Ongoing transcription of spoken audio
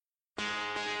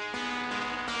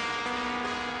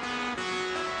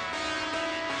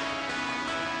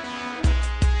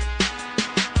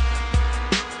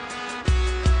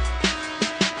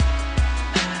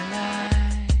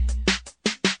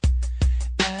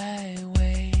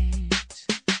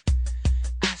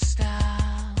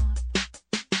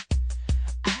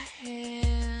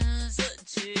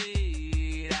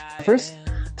first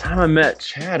time I met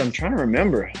Chad, I'm trying to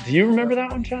remember. Do you remember that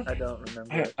one, Chad? I don't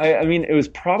remember it. I mean, it was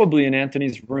probably in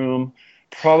Anthony's room,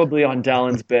 probably on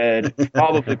Dallin's bed,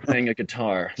 probably playing a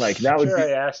guitar. Like I'm that would sure be, I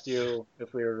asked you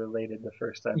if we were related the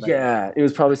first time I met. yeah, it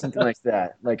was probably something like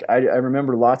that. Like I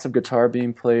remember lots of guitar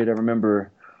being played. I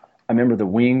remember the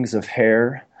Wings of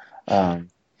Hair. Um,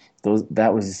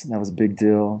 that was a big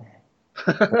deal.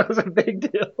 That was a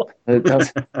big deal.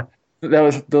 That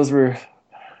was those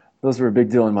were a big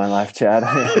deal in my life, Chad.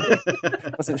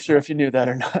 I wasn't sure if you knew that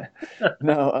or not.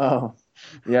 No,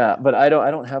 yeah, but I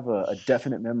don't have a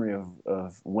definite memory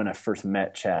of when I first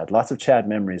met Chad. Lots of Chad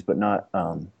memories, but not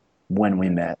when we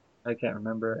met. I can't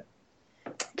remember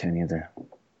it. Can't either.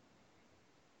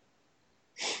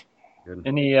 Good.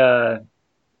 Any I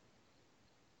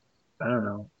don't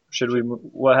know.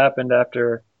 What happened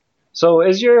after? So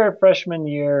is your freshman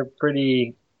year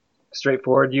pretty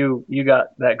straightforward? You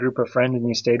got that group of friends and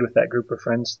you stayed with that group of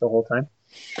friends the whole time?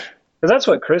 Because that's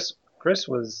what Chris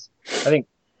was. I think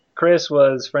Chris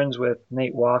was friends with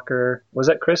Nate Walker. Was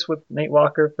that Chris with Nate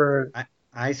Walker for?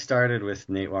 I started with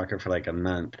Nate Walker for like a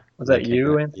month. Was that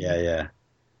you, Yeah, yeah.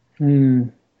 Hmm.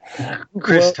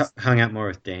 Chris Well, hung out more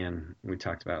with Dan. We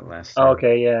talked about it last Oh, time.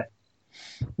 okay, yeah.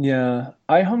 yeah,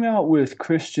 I hung out with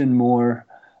Christian more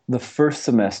the first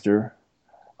semester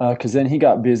because then he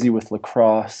got busy with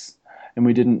lacrosse, and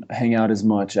we didn't hang out as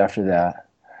much after that.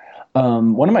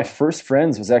 One of my first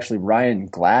friends was actually Ryan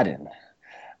Gladden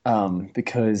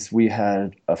because we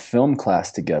had a film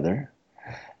class together.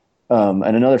 And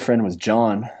another friend was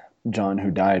John,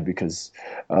 who died because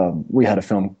we had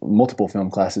multiple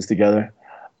film classes together.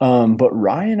 But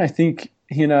Ryan, I think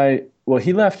he and I, well,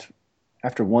 he left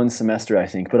after one semester, I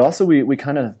think, but also we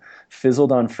kind of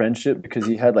fizzled on friendship because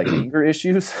he had like anger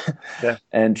issues Yeah.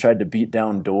 and tried to beat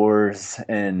down doors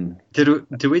and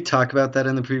Did we talk about that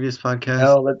in the previous podcast?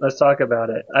 No, let's talk about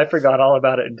it. I forgot all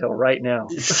about it until right now.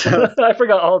 So, I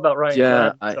forgot all about Ryan Yeah,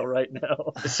 Gladden I- until right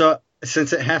now. so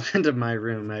since it happened in my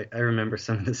room, I remember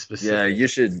some of the specifics. yeah, you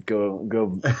should go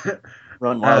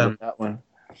run wild with that one.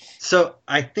 So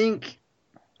I think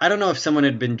I don't know if someone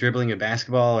had been dribbling a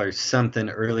basketball or something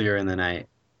earlier in the night.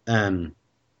 And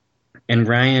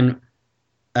Ryan,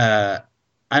 I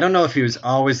don't know if he was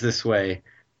always this way,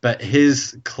 but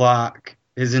his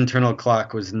internal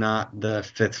clock was not the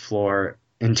fifth floor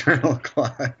internal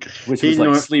clock. Which He was like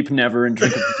nor- sleep never and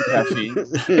drink a bunch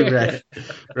of caffeine.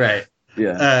 right.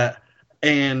 Yeah.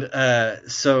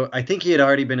 So I think he had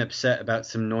already been upset about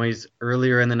some noise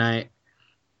earlier in the night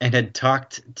and had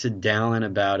talked to Dallin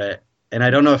about it. And I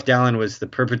don't know if Dallin was the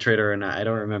perpetrator or not. I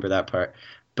don't remember that part.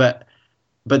 But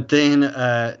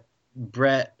then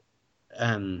Brett,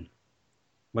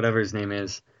 whatever his name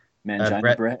is,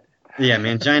 Mangina Brett. yeah,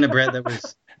 Mangina Brett. That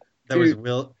was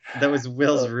Dude.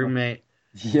 Will's roommate.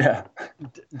 Yeah.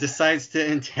 Decides to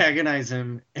antagonize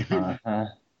him Uh-huh.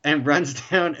 and runs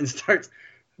down and starts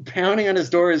pounding on his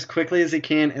door as quickly as he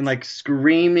can and like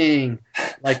screaming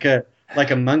like a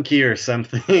monkey or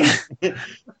something.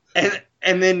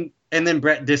 and then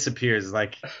Brett disappears.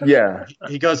 Like Yeah.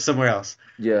 he goes somewhere else.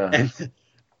 Yeah.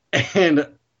 And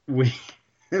we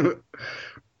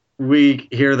we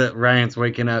hear that Ryan's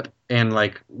waking up and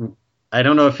like I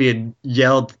don't know if he had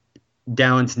yelled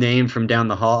Dallin's name from down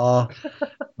the hall,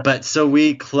 but so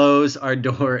we close our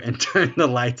door and turn the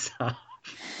lights off.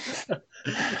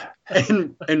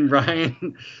 And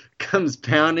Ryan comes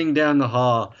pounding down the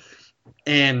hall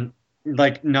and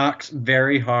like knocks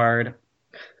very hard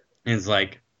and is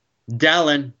like,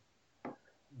 Dallin,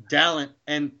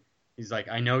 and he's like,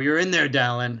 I know you're in there,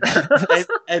 Dallin.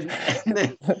 and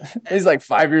then He's like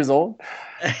 5 years old.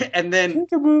 and then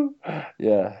Peekaboo.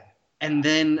 Yeah. and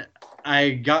then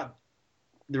I got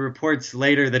the reports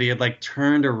later that he had like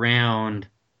turned around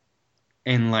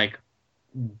and like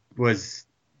was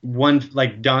one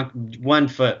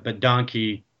foot but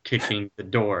donkey kicking the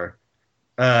door.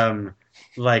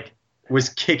 Like was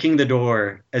kicking the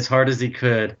door as hard as he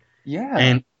could.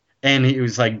 Yeah. And he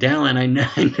was like, Dallin, I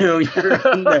know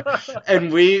you're in there.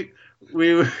 And we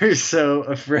were so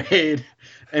afraid.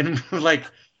 And like,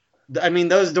 I mean,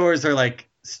 those doors are like,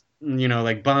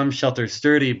 like bomb shelter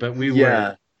sturdy, but we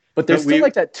were. But there's But still we-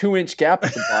 like that 2-inch gap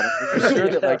at the bottom. You're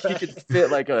sure that like he could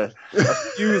fit like a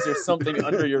fuse or something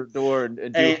under your door and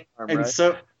do harm, And right?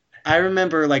 so I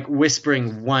remember like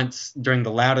whispering once during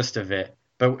the loudest of it,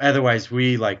 but otherwise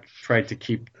we like tried to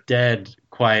keep dead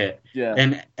quiet. Yeah.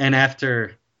 And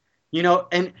after,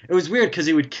 and it was weird because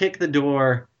he would kick the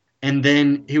door and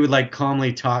then he would like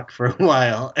calmly talk for a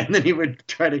while and then he would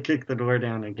try to kick the door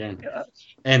down again. Yeah.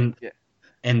 And Yeah.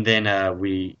 and then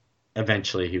we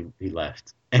eventually he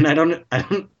left. And I don't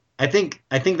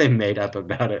I think they made up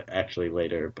about it actually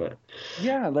later, but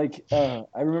Yeah, like I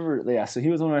remember, yeah. So he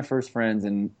was one of my first friends,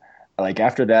 and like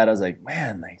after that, I was like,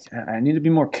 man, like I need to be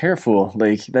more careful.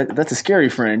 Like that's a scary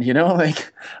friend, you know.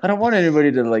 Like I don't want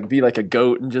anybody to like be like a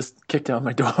goat and just kick down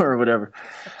my door or whatever.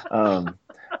 Um,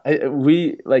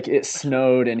 we like it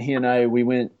snowed, and he and I we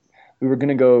were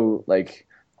gonna go like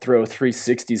throw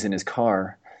 360s in his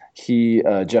car.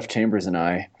 Jeff Chambers and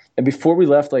I, and before we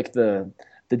left like the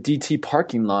DT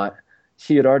parking lot,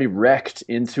 he had already wrecked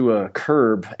into a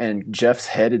curb, and Jeff's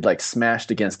head had like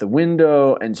smashed against the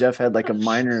window, and Jeff had like a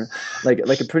minor, like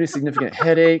a pretty significant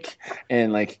headache,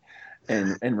 and like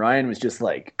and Ryan was just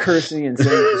like cursing and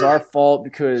saying it was our fault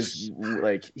because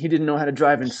like he didn't know how to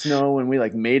drive in snow, and we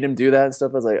like made him do that and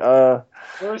stuff. I was like,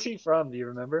 Where was he from? Do you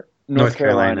remember? North North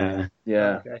Carolina. Carolina. Oh,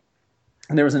 Yeah. okay.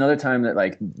 And there was another time that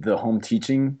like the home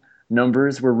teaching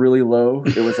numbers were really low.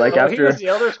 It was like Oh, he was after the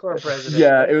Elder Squad president,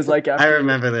 yeah, right? it was like I after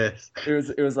remember this.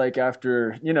 it was like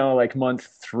after, like month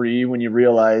 3 when you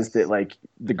realize that like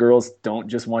the girls don't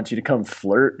just want you to come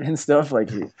flirt and stuff like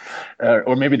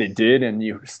or maybe they did and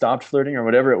you stopped flirting or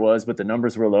whatever it was, but the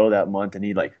numbers were low that month and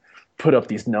he like put up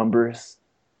these numbers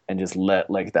and just let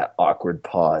like that awkward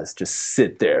pause just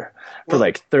sit there for Well,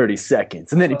 like 30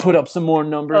 seconds and then he put up some more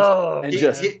numbers Oh, and he,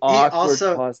 just man. he, he awkward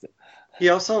also paused. he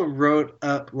also wrote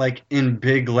up like in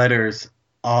big letters,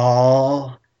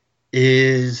 all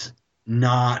is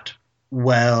not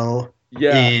well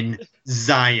Yeah. in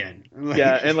Zion.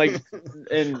 Yeah, Like, and like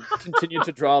and continue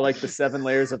to draw like the 7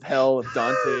 layers of hell of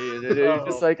Dante, and you're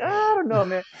just Oh, like, I don't know,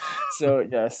 man. So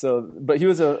yeah, but he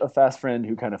was a fast friend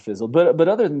who kind of fizzled. But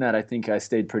other than that, I think I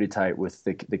stayed pretty tight with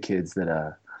the kids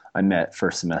that I met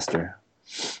first semester.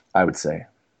 I would say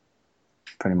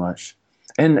pretty much.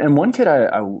 And one kid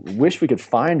I wish we could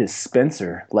find is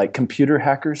Spencer, like computer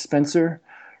hacker Spencer,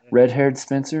 red-haired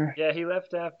Spencer. yeah, he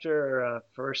left after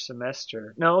first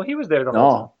semester. No, he was there the whole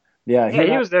time. No, yeah, he Yeah, and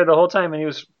he I, was there the whole time, and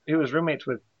he was roommates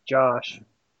with Josh.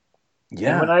 And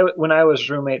when yeah, I was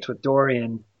roommates with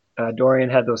Dorian, Dorian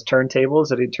had those turntables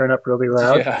that he'd turn up really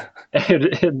loud, yeah. and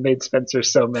it made Spencer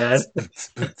so mad.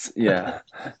 Yeah,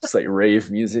 just like rave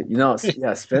music.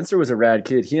 Yeah, Spencer was a rad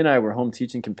kid. He and I were home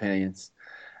teaching companions,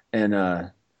 and uh,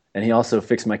 and he also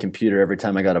fixed my computer every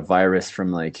time I got a virus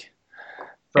from like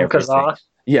From everything. Kazaa.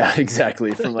 Yeah,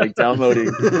 exactly. From like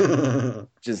downloading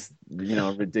just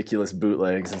ridiculous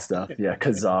bootlegs and stuff. Yeah,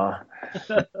 Kazaa,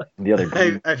 and the other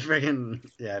green. I freaking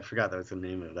yeah, I forgot that was the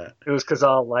name of that. It was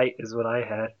Kazaa Light is what I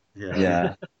had. Yeah.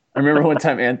 Yeah. I remember one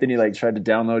time Anthony like tried to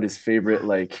download his favorite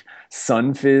like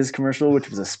Sun Fizz commercial, which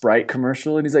was a Sprite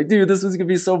commercial, and he's like, "Dude, this was gonna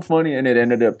be so funny," and it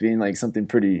ended up being like something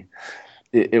pretty.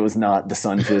 It was not the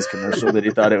Sun Fizz commercial that he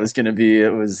thought it was gonna be.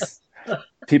 It was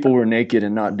people were naked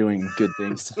and not doing good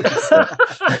things. So,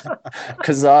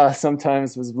 Kazaa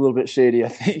sometimes was a little bit shady, I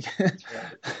think.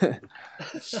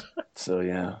 So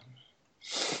yeah.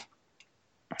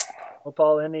 Well,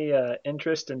 Paul, any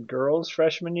interest in girls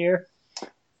freshman year?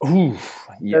 Ooh,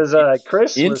 yeah.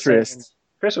 Because Interest.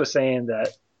 Chris was saying that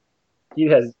he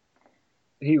had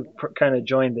he kind of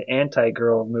joined the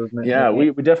anti-girl movement. Yeah,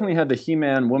 we definitely had the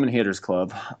He-Man Woman Haters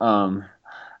Club,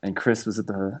 and Chris was at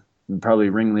the probably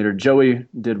ringleader. Joey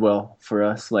did well for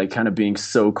us, like kind of being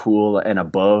so cool and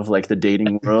above like the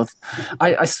dating world.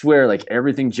 I swear, like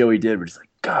everything Joey did, we're just like,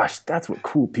 gosh, that's what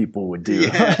cool people would do.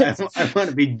 Yeah, I want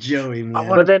to be Joey, man.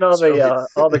 But then all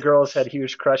the girls had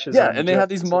huge crushes. Yeah, on and they had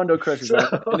these Mondo crushes on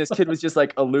him. And this kid was just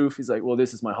like aloof. He's like, "Well,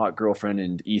 this is my hot girlfriend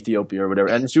in Ethiopia or whatever."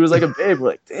 And she was like a babe.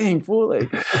 We're like, "Dang, fool!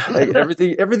 Like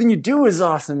everything you do is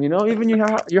awesome. Even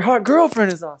your hot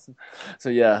girlfriend is awesome." So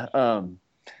yeah,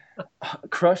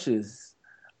 crushes.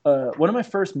 One of my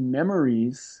first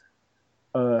memories,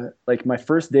 like my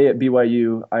first day at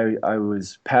BYU, I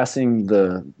was passing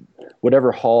the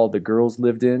whatever hall the girls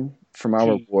lived in from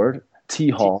our ward, T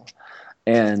Hall,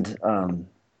 and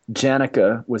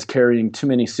Janica was carrying too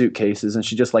many suitcases, and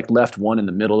she just like left one in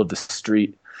the middle of the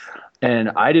street. And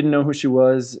I didn't know who she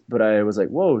was, but I was like,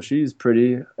 "Whoa, she's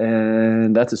pretty,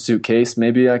 and that's a suitcase.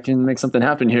 Maybe I can make something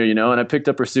happen here, you know?" And I picked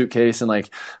up her suitcase and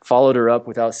like followed her up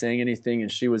without saying anything.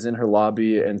 And she was in her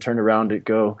lobby and turned around to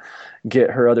go get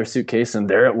her other suitcase, and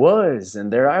there it was,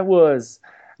 and there I was.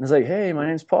 And I was like, "Hey, my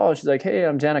name's Paul." She's like, "Hey,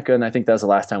 I'm Janica," and I think that was the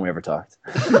last time we ever talked.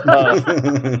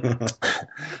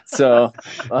 So.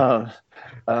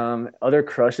 Other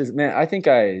crushes, man. I think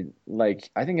I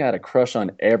had a crush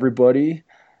on everybody,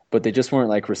 but they just weren't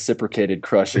like reciprocated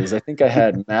crushes. I think I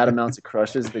had mad amounts of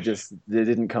crushes that they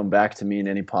didn't come back to me in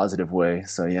any positive way.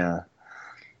 So yeah,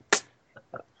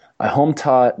 I home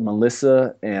taught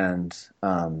Melissa and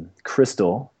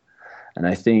Crystal, and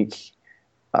I think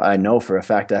I know for a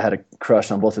fact I had a crush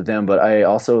on both of them, but I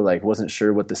also like wasn't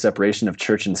sure what the separation of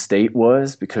church and state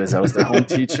was because I was their home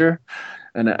teacher,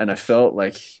 and I felt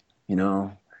like, you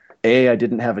know, A, I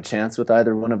didn't have a chance with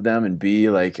either one of them, and B,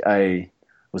 like I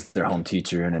was their home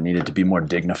teacher and I needed to be more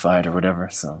dignified or whatever.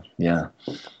 So yeah,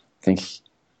 I think,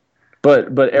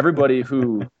 but everybody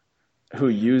who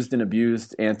used and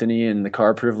abused Anthony and the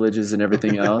car privileges and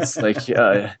everything else, like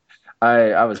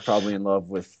I was probably in love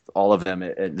with all of them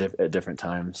at different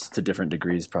times to different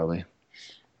degrees, probably.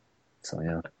 So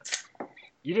yeah.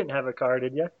 You didn't have a car,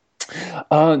 did you?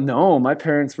 No, my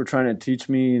parents were trying to teach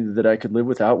me that I could live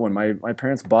without one. My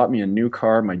parents bought me a new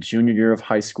car my junior year of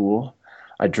high school.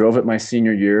 I drove it my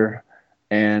senior year,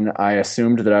 and I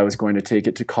assumed that I was going to take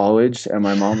it to college. And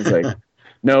my mom was like,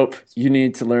 "Nope, you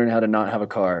need to learn how to not have a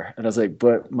car." And I was like,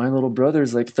 "But my little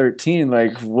brother's like 13.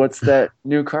 Like, what's that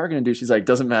new car going to do?" She's like,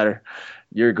 "Doesn't matter.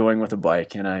 You're going with a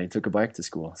bike." And I took a bike to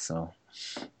school. So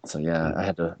yeah, I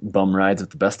had to bum rides with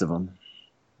the best of them.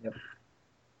 Yep.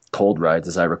 Cold rides,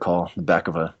 as I recall, the back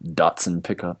of a Datsun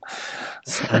pickup.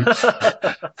 So,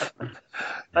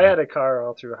 I had a car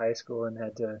all through high school and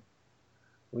had to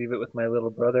leave it with my little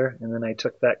brother, and then I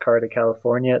took that car to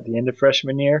California at the end of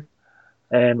freshman year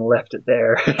and left it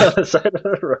there on the side of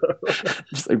the road.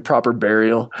 just like proper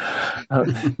burial.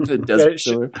 The Yeah, desert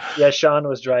sewer. yeah, Sean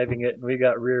was driving it, and we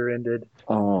got rear-ended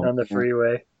Oh, on the man.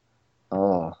 freeway.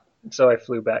 Oh, So I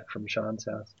flew back from Sean's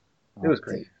house. It oh, was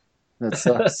great. that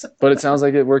sucks. But it sounds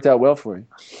like it worked out well for you.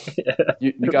 Yeah, You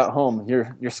it was, got home.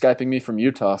 You're Skyping me from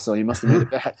Utah, so you must have made it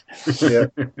back. yeah.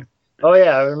 Oh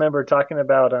yeah, I remember talking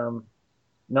about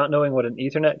not knowing what an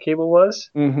Ethernet cable was.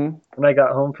 Mm-hmm. When I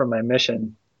got home from my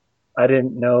mission, I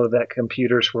didn't know that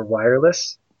computers were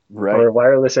wireless Right. or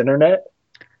wireless internet,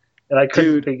 and I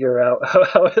couldn't Dude, figure out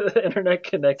how the internet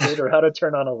connected or how to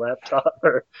turn on a laptop.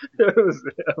 Or it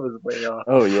was way off.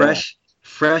 Oh yeah.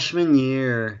 freshman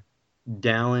year,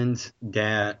 Dallin's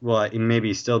dad, well, maybe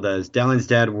he still does. Dallin's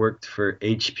dad worked for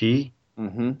HP,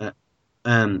 Mm-hmm. uh,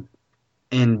 um,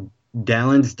 and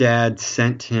Dallin's dad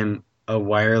sent him a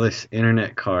wireless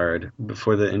internet card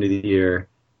before the end of the year,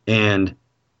 and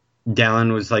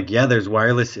Dallin was like, "Yeah, there's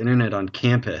wireless internet on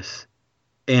campus."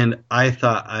 And I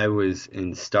thought I was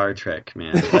in Star Trek,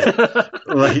 man.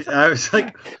 Like I was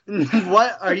like,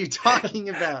 "What are you talking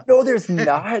about?" No, there's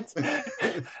not.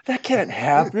 That can't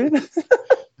happen.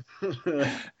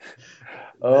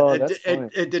 Oh, that's funny.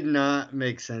 It did not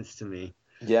make sense to me.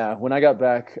 Yeah, when I got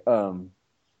back,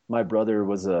 my brother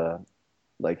was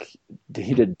like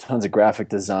he did tons of graphic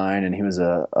design and he was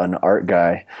an art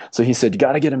guy. So he said, "You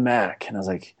got to get a Mac." And I was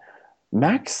like,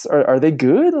 "Macs are they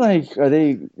good? Like are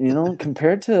they,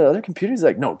 compared to other computers?" He's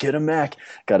like, "No, get a Mac."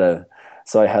 Got a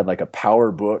So I had like a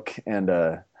PowerBook and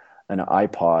an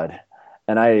iPod.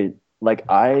 And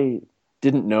I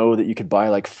didn't know that you could buy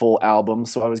like full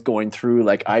albums, so I was going through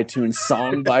like iTunes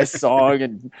song by song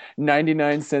and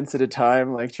 99 cents at a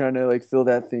time, like trying to like fill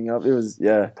that thing up. It was,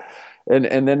 yeah.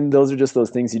 And then those are just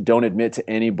those things you don't admit to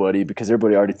anybody because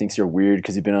everybody already thinks you're weird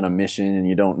because you've been on a mission and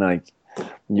you don't like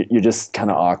you're just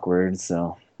kind of awkward.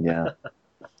 So yeah,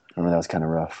 I remember that was kind of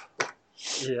rough.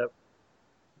 Yep,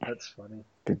 that's funny.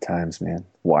 Good times, man.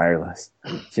 Wireless.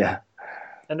 Yeah.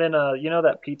 And then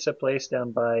that pizza place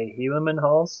down by Helaman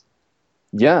Halls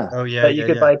Yeah. Oh yeah, that you yeah,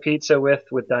 could yeah. buy pizza with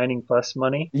Dining Plus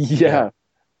money. Yeah.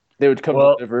 They would come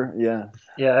Well, deliver. Yeah.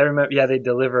 yeah, I remember. Yeah, they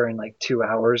deliver in like 2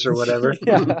 hours or whatever.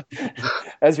 Yeah.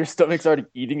 As your stomach's already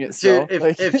eating Dude, itself.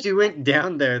 Like, if you went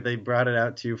down there, they brought it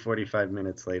out to you 45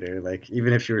 minutes later. Like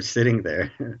even if you were sitting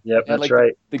there. Yep, had that's like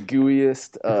right. the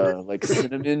gooeyest like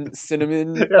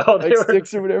cinnamon Oh, like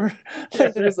sticks or whatever.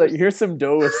 Like, they're just like, here's some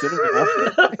dough with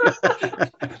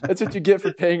cinnamon. That's what you get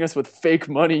for paying us with fake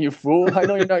money, you fool. I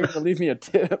know you're not gonna leave me a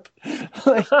tip.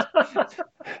 Like,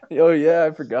 oh yeah,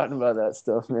 I've forgotten about that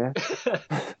stuff, man.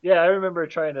 Yeah, I remember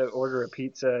trying to order a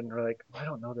pizza and we're like, I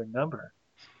don't know their number.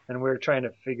 And we were trying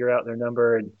to figure out their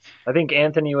number. And I think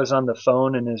Anthony was on the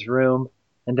phone in his room.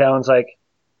 And Dallin's like,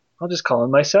 I'll just call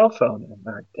on my cell phone. And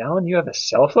I'm like, Dallin, you have a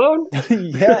cell phone?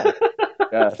 Yeah.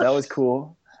 Yeah, that was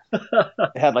cool. It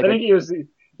had I like think he was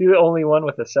the only one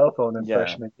with a cell phone in yeah.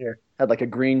 freshman year. had like a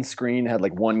green screen, had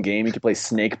like one game you could play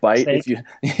Snake Bite Snake. if you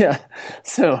yeah.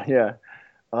 So yeah.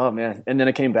 Oh man. And then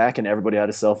I came back and everybody had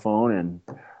a cell phone and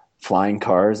flying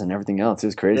cars and everything else. It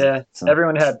was crazy. Yeah, So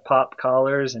everyone had pop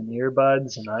collars and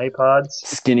earbuds and iPods.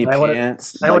 skinny I wanted,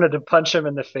 pants. I Like, wanted to punch him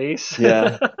in the face.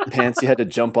 yeah, pants you had to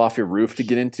jump off your roof to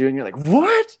get into, and you're like,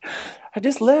 "What? I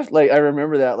just left." Like I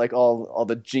remember that, like all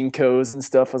the Jinkos and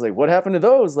stuff. I was like, "What happened to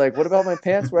those? Like, what about my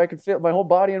pants where I could fit my whole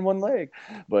body in one leg?"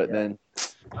 But Yeah. then,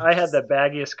 I had the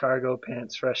baggiest cargo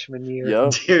pants freshman year.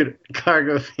 Yep. Dude,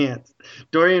 cargo pants.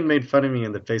 Dorian made fun of me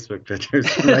in the Facebook pictures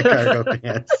for my cargo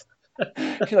pants.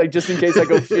 Like, just in case I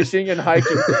go fishing and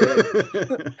hiking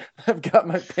today, I've got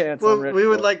my pants on Well, ready we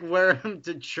would for it. like wear them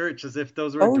to church as if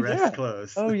those were Oh, dress yeah.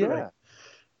 clothes. Oh, Like, yeah.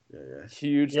 yeah.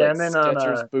 Huge, Yeah, like, and then on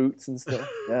Skechers boots and stuff.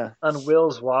 Yeah. on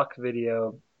Will's walk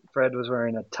video, Fred was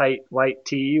wearing a tight white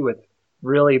tee with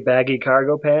really baggy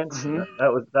cargo pants. Mhm.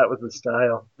 That was the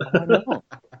style. I know.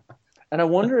 And I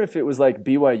wonder if it was like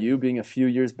BYU being a few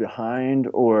years behind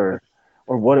or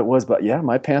what it was, but yeah,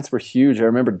 my pants were huge. I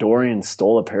remember Dorian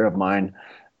stole a pair of mine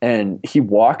and he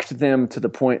walked them to the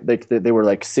point like they were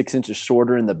like 6 inches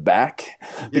shorter in the back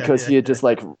because he had just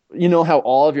like, you know how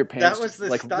all of your pants was just, the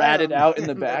like style, ratted out in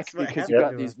man. the back That's what because you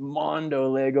happened got to these him. Mondo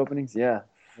leg openings. Yeah.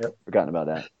 Yep. Forgotten about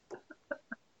that.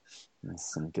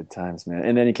 That's some good times, man.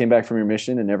 And then he came back from your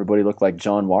mission and everybody looked like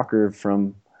John Walker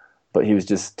but he was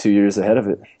just 2 years ahead of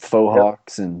it. Faux Yep.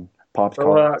 hawks and popped Faux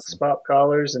collars hawks, and pop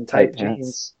collars, and tight tight pants.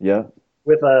 jeans Yeah.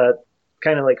 with a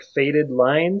kind of like faded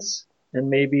lines and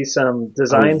maybe some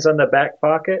designs on the back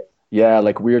pocket. Yeah,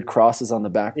 like weird crosses on the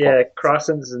back. Yeah,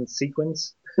 crossings and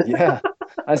sequins. Yeah.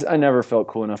 I never felt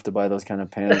cool enough to buy those kind of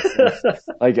pants.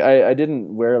 Like I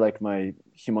didn't wear like my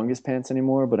humongous pants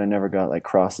anymore, but I never got like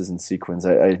crosses and sequins.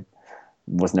 I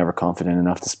was never confident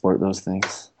enough to sport those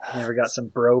things. Never got some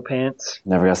bro pants.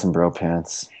 Never got some bro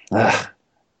pants. Ugh.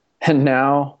 And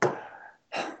now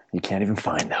you can't even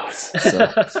find those.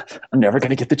 So I'm never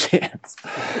going to get the chance.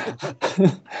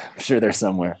 I'm sure they're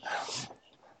somewhere.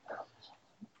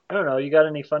 I don't know. You got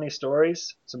any funny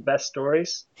stories? Some best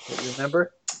stories that you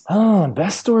remember? Oh,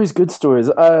 best stories, good stories.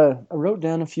 I wrote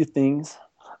down a few things.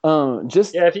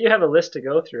 Just Yeah, if you have a list to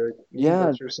go through, you can yeah,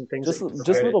 go through some things. just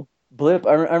little blip.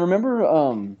 I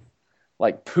remember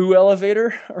like poo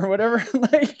elevator or whatever.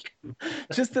 Like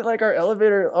just that like our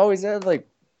elevator always had like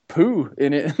poo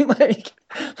in it, like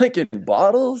in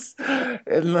bottles,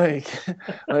 and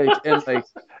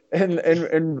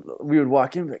and we would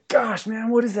walk in and be like, gosh, man,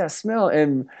 what is that smell?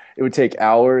 And it would take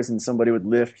hours, and somebody would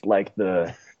lift like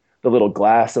the little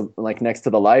glass of, like next to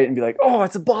the light and be like, oh,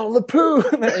 it's a bottle of poo.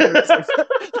 And it's like,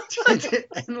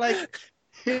 And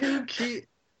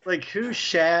like who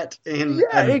shat in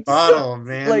Yeah, a bottle,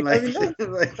 man? like, I mean,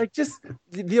 like just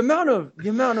the amount of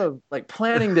like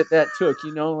planning that took,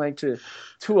 you know, like to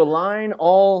align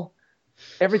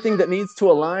everything that needs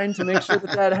to align to make sure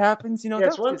that happens, you know. Yeah,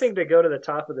 it's That's one just, thing to go to the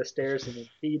top of the stairs and then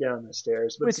pee down the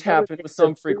stairs, but which it's another happened thing with to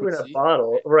some poo frequency. in a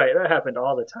bottle. Right, that happened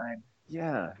all the time.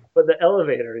 Yeah. But the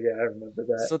elevator, yeah, I remember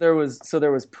that. So there was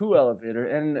poo elevator,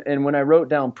 and when I wrote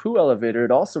down poo elevator,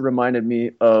 it also reminded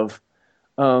me of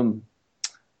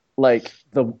like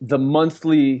the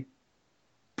monthly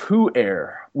poo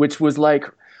air, which was like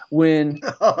when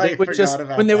they would just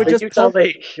Utah pump,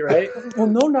 Lake, right? well,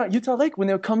 no, not Utah Lake, when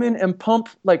they would come in and pump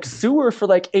like sewer for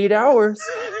like 8 hours,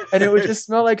 and it would just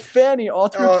smell like Fanny all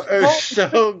through. Oh, it was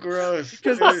so gross.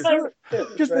 Because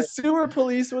the sewer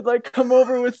police would like come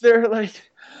over with their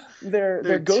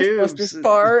Ghostbusters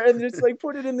car and just like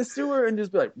put it in the sewer and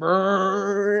just be like,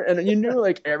 brrr, and you knew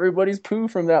like everybody's poo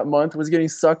from that month was getting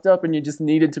sucked up, and you just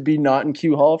needed to be not in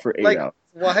Q Hall for 8 hours.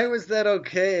 Why was that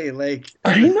okay? Like,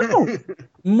 I know,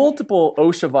 multiple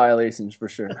OSHA violations for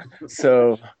sure.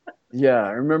 So yeah,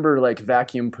 I remember like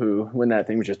vacuum poo when that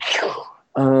thing was just.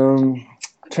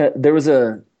 There was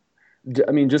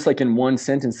just like in one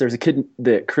sentence, there's a kid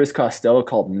that Chris Costello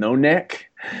called No Neck,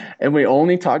 and we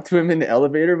only talked to him in the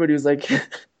elevator, but he was like a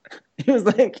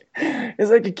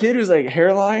kid who's like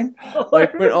hairline,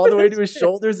 like went all the way to his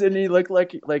shoulders, and he looked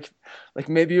like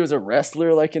maybe he was a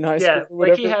wrestler, like in high school. Yeah,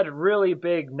 like he had really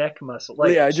big neck muscle,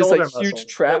 like just like huge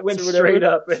traps that went or whatever. straight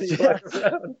up, and he walked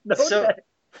around.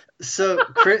 So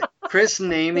Chris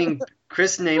naming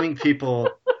people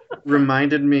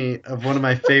reminded me of one of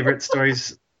my favorite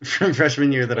stories from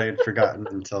freshman year that I had forgotten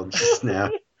until just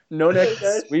now. No Neck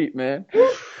is sweet, man.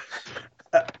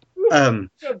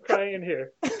 I'm crying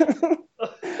here.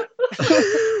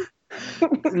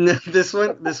 No, this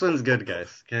one's good,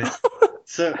 guys. Okay,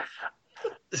 so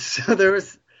there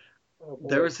was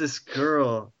this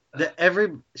girl that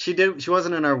she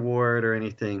wasn't in our ward or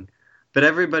anything, but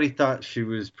everybody thought she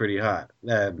was pretty hot,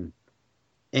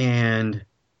 and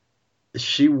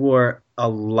she wore a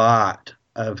lot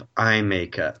of eye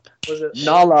makeup. Was it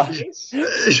Nala?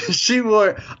 She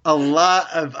wore a lot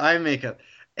of eye makeup,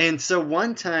 and so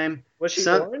one time was she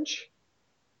orange?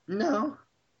 No.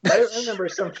 I remember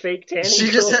some fake tanning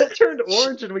girl that turned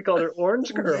orange, and we called her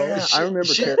Orange Girl. Yeah, I remember.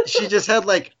 She just had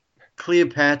like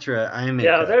Cleopatra eye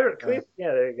makeup.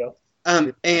 Yeah, there you go.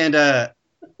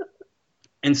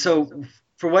 And so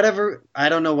for whatever, I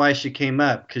don't know why she came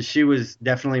up, because she was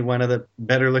definitely one of the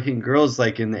better looking girls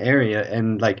like in the area,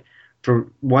 and like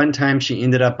for one time she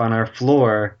ended up on our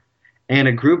floor, and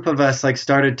a group of us like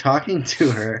started talking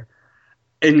to her,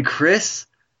 and Chris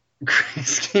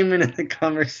came into the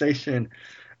conversation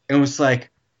and was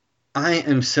like, I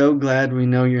am so glad we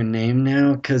know your name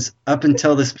now, because up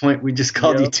until this point we just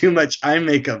called you Yep. too much eye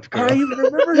makeup girl. I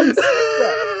remember him saying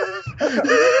that.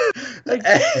 Like,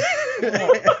 who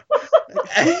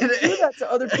would do that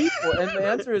to other people? And the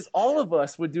answer is all of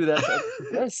us would do that to other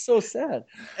people. That's so sad.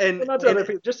 and, Well, not to other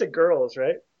people, just to girls,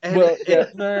 right? Well, yeah,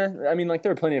 I mean, like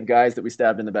there were plenty of guys that we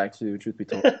stabbed in the back too. Truth be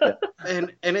told, yeah.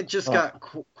 and it just Oh. got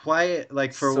quiet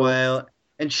like for a So- while,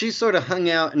 and she sort of hung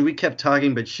out, and we kept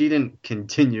talking, but she didn't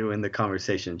continue in the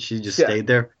conversation. She just Yeah. stayed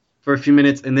there for a few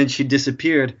minutes, and then she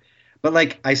disappeared. But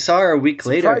like I saw her a week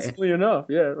later. Surprisingly enough,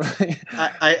 yeah.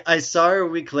 I saw her a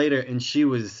week later, and she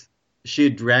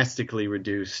had drastically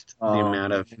reduced the Oh,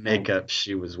 amount of man. makeup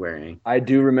she was wearing. I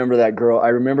do remember that girl. I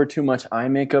remember Too Much Eye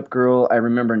Makeup Girl. I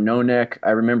remember No Neck.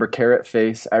 I remember Carrot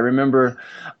Face. I remember,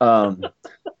 and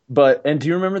do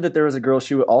you remember that there was a girl?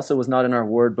 She also was not in our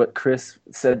ward, but Chris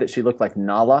said that she looked like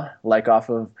Nala, like off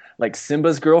of like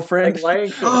Simba's girlfriend. Like Lion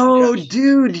King. Oh, Yeah.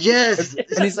 dude, yes.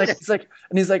 And he's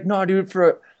like, no, dude,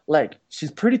 like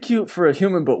she's pretty cute for a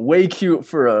human, but way cute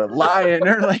for a lion,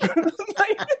 or like.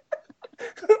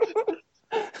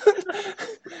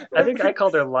 I think I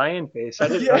called her Lion Face. I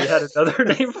didn't know Yeah. you had another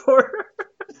name for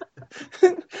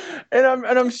her. and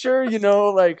I'm sure,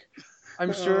 like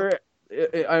I'm sure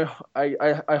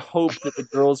I hope that the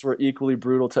girls were equally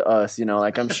brutal to us,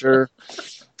 like I'm sure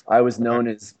I was known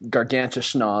as Gargantua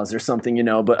Schnoz or something,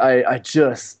 but I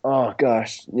just, oh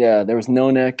gosh, yeah, there was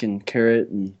No Neck and Carrot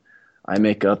and Eye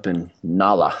Makeup and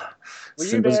Nala. Were you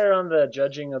Simba's- there on the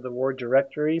judging of the ward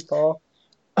directory, Paul?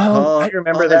 Paul, I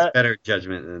remember Paul has that. better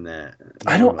judgment than that.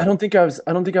 I don't think I was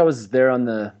there on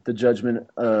the judgment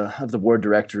of the ward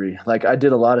directory. Like I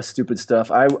did a lot of stupid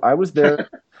stuff. I was there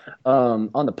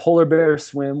on the polar bear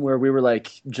swim where we were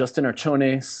like just in our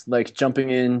chones, like jumping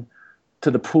in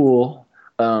to the pool.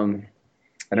 And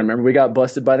I remember we got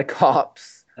busted by the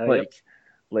cops, Oh, yep.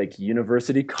 like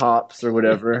university cops or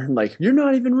whatever. Like you're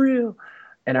not even real.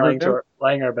 And I remember,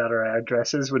 lying about our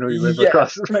addresses when we live Yeah.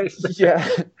 across the street. yeah.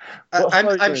 What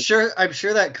I'm hard-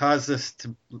 sure that caused us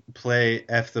to play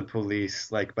F the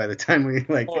police. Like by the time we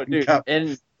like Oh, dude, got,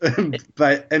 and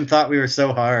and thought we were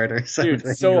so hard or something.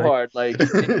 dude, so Like, hard. Like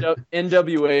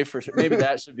NWA for sure. Maybe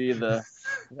that should be the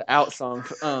out song.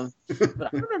 But I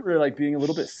remember like being a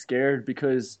little bit scared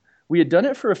because we had done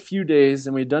it for a few days,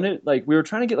 and we had done it like we were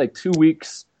trying to get like 2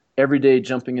 weeks every day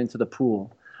jumping into the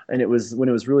pool, and it was when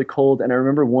it was really cold. And I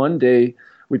remember one day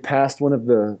we passed one of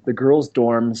the girls'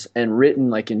 dorms, and written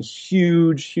like in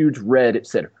huge red, it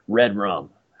said "Red Rum,"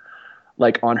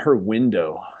 like on her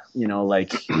window,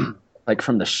 like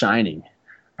from The Shining.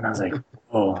 And I was like,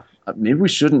 oh, maybe we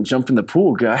shouldn't jump in the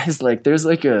pool, guys. Like there's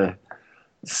like a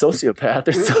sociopath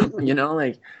or something,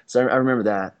 like, so I remember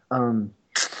that.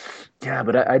 Yeah,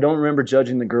 but I don't remember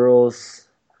judging the girls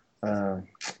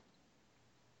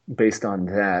based on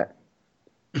that.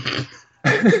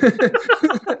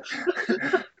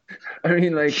 I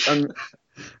mean, like,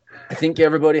 I think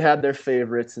everybody had their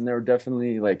favorites, and there were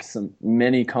definitely like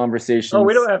many conversations. Oh,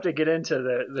 we don't have to get into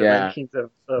the Yeah. rankings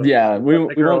of Yeah, we the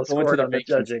won't girls go into scored the on the rankings.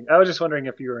 judging. I was just wondering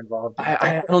if you were involved.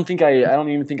 I don't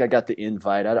even think I got the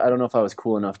invite. I don't know if I was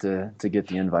cool enough to get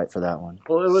the invite for that one.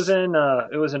 Well, it was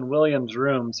in William's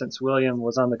room, since William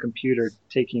was on the computer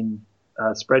taking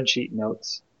spreadsheet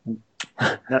notes.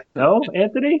 No,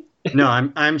 Anthony? no,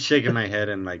 I'm shaking my head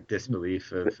in like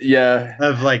disbelief Yeah,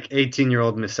 of like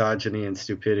 18-year-old misogyny and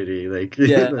stupidity. Like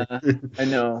yeah, I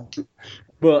know.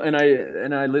 Well, and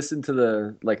I listened to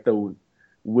the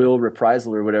Will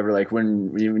reprisal or whatever. Like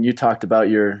when you talked about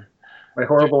your My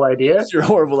horrible idea?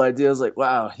 horrible idea, I was like,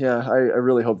 wow, yeah, I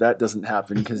really hope that doesn't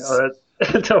happen because. No,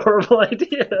 that's a horrible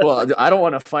idea. Well, I don't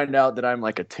want to find out that I'm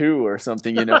like a 2 or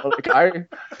something, Like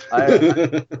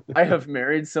I have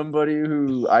married somebody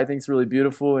who I think is really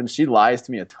beautiful, and she lies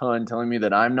to me a ton, telling me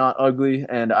that I'm not ugly,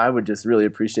 and I would just really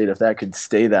appreciate if that could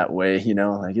stay that way,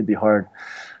 Like it'd be hard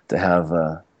to have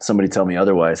somebody tell me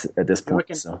otherwise at this point.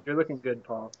 You're looking good,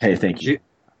 Paul. Hey, thank you.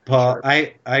 Paul,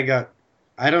 I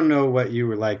don't know what you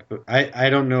were like, but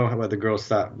I don't know what the girls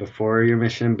thought before your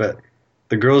mission, but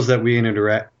the girls that we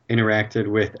interacted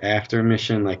with after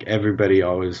mission, like everybody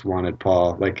always wanted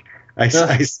Paul. Like I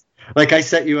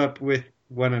set you up with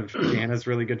one of Jana's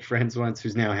really good friends once,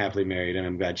 who's now happily married, and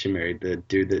I'm glad she married the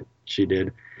dude that she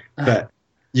did. But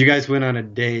you guys went on a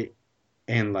date,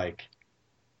 and like,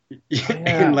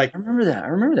 Yeah, I remember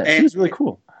that. She was really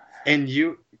cool. And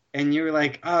you and you were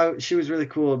like, "Oh, she was really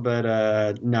cool, but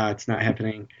no, it's not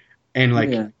happening." And like,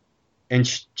 Yeah. and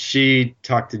she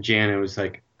talked to Jan and was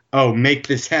like, "Oh, make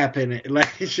this happen!" Like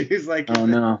she was like, Oh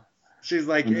no. she's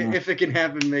like, Oh no. "If it can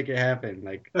happen, make it happen."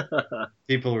 Like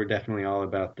people were definitely all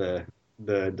about the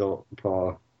adult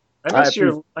Paul. I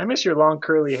appreciate. I miss your long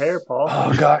curly hair, Paul.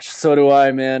 Oh gosh, so do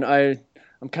I, man.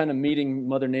 I'm kind of meeting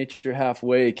Mother Nature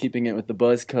halfway, keeping it with the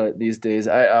buzz cut these days.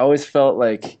 I always felt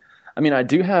like, I mean, I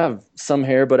do have some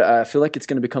hair, but I feel like it's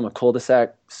going to become a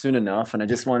cul-de-sac soon enough, and I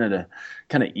just wanted to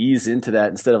kind of ease into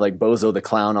that instead of like Bozo the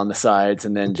Clown on the sides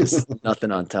and then just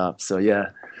nothing on top. So yeah,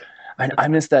 I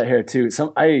miss that hair too.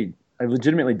 I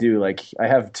legitimately do. Like I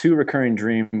have two recurring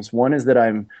dreams. One is that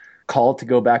I'm called to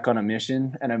go back on a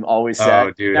mission, and I'm always sad.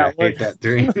 Oh, dude, I That one. hate that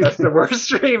dream. That's the worst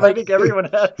dream. I Like, think everyone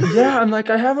has. yeah, I'm like,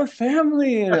 I have a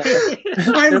family. And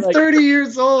they're I'm like, 30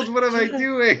 years old. What am I yeah.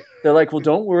 doing? They're like, well,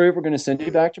 don't worry. We're going to send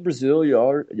you back to Brazil. You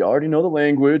already know the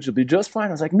language. You'll be just fine.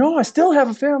 I was like, no, I still have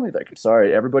a family. Like, I'm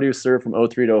sorry. Everybody who served from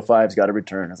 '03 to '05's got to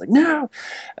return. I was like, no.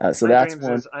 So My that's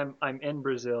dreams one. is I'm in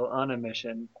Brazil on a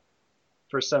mission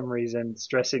for some reason,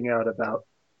 stressing out about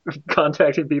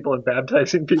contacting people and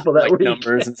baptizing people that Like week.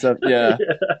 numbers and stuff. Yeah.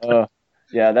 Yeah. Uh,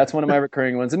 yeah, that's one of my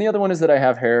recurring ones. And the other one is that I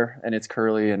have hair and it's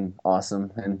curly and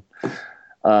awesome. And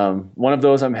one of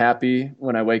those I'm happy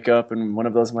when I wake up, and one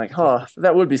of those I'm like, oh,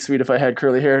 that would be sweet if I had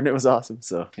curly hair and it was awesome.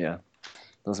 So yeah,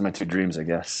 those are my two dreams, I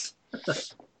guess.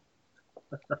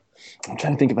 I'm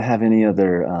trying to think if I have any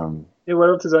other. Hey, what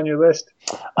else is on your list?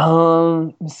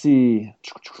 Let's see.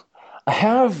 I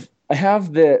have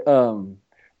that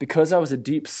because I was a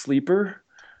deep sleeper,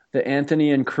 that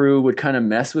Anthony and crew would kind of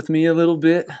mess with me a little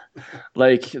bit.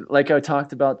 Like I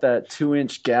talked about that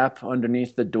 2-inch gap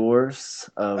underneath the doors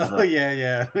of Oh yeah,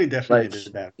 yeah. We definitely like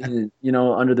did that.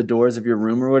 under the doors of your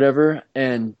room or whatever.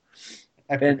 I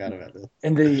forgot And about this.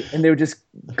 and they would just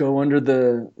go under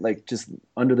the just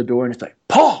under the door and it's like,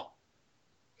 Paul,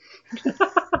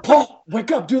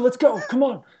 wake up, dude, let's go. Come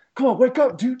on, wake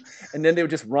up, dude. And then they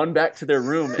would just run back to their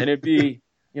room, and it'd be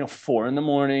 4 a.m,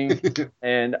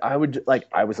 and I was like,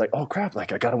 oh crap,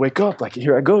 like I gotta wake up, like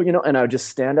here I go, and I would just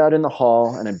stand out in the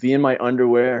hall and I'd be in my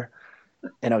underwear,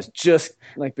 and I was just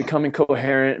like becoming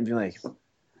coherent and be like,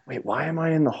 wait, why am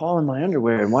I in the hall in my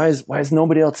underwear, and why is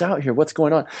nobody else out here? What's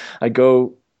going on? I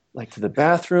go like to the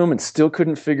bathroom and still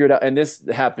couldn't figure it out, and this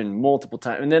happened multiple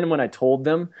times. And then when I told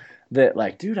them that,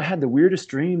 like, dude, I had the weirdest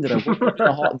dream that I woke up in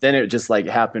the hall, then it just like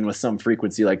happened with some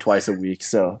frequency, like twice a week.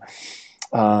 So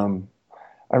um,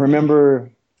 I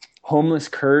remember homeless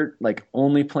Kurt like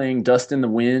only playing Dust in the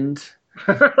Wind.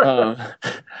 um,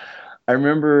 I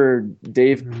remember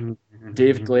Dave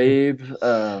Glabe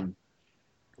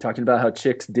talking about how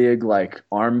chicks dig like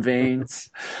arm veins,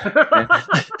 and,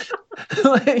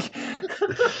 like,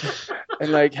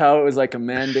 and like how it was like a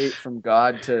mandate from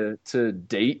God to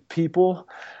date people,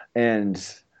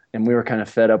 and we were kind of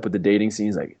fed up with the dating scene.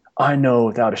 He's like, I know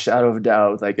without a shadow of a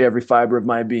doubt, with like every fiber of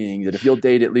my being, that if you'll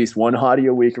date at least one hottie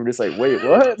a week, we're just like, wait,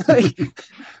 what? Like,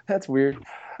 that's weird.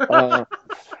 Uh,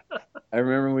 I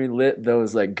remember we lit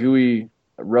those like gooey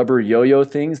rubber yo-yo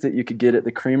things that you could get at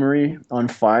the creamery on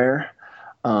fire.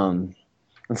 And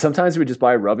sometimes we just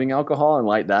buy rubbing alcohol and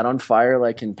light that on fire,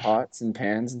 like in pots and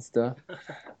pans and stuff.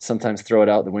 Sometimes throw it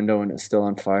out the window and it's still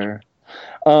on fire.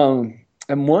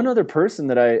 And one other person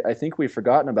that I think we've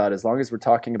forgotten about, as long as we're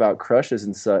talking about crushes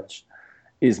and such,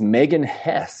 is Megan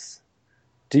Hess.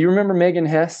 Do you remember Megan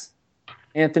Hess,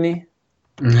 Anthony?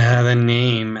 Nah, the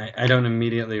name. I don't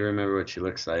immediately remember what she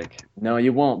looks like. No,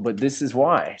 you won't, but this is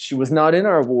why. She was not in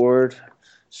our ward.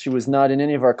 She was not in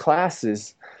any of our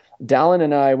classes. Dallin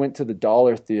and I went to the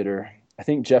Dollar Theater. I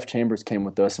think Jeff Chambers came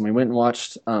with us, and we went and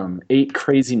watched 8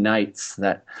 Crazy Nights,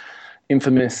 that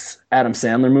infamous Adam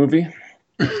Sandler movie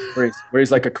where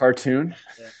he's like a cartoon.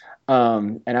 Yeah.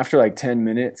 And after like 10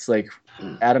 minutes, like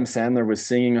Adam Sandler was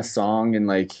singing a song and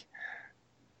like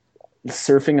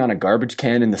surfing on a garbage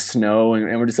can in the snow, and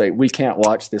we're just like, we can't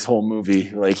watch this whole movie.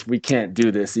 Like, we can't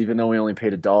do this, even though we only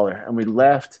paid $1. And we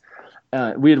left.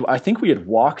 I think we had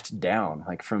walked down,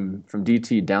 like from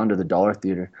DT down to the Dollar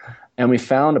Theater, and we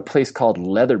found a place called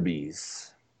Leatherby's.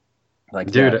 Like,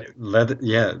 Dude,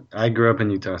 yeah, I grew up in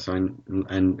Utah, so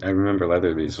I remember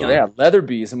Leatherby's. Yeah,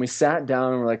 Leatherby's, and we sat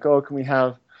down and we're like, oh, can we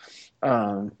have,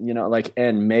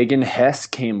 and Megan Hess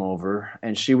came over,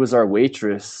 and she was our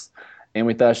waitress, and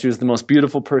we thought she was the most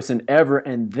beautiful person ever,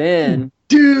 and then,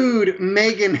 dude,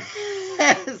 Megan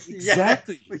Hess.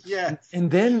 Exactly. Yes. And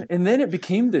then it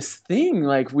became this thing.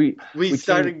 Like we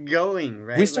started going,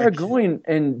 right? We started going,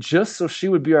 and just so she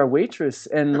would be our waitress,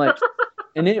 and like,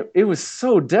 and it was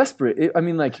so desperate. I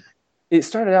mean, like, it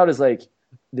started out as like,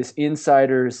 this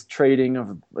insiders trading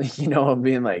of, of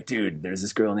being like, dude, there's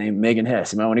this girl named Megan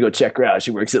Hess. You might want to go check her out.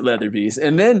 She works at Leatherby's.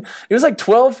 And then it was like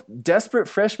 12 desperate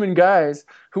freshman guys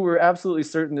who were absolutely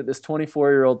certain that this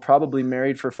 24-year-old, probably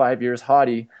married for 5 years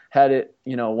hottie, had it,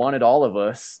 wanted all of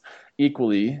us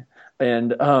equally.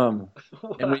 And Wow.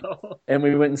 and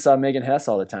we went and saw Megan Hess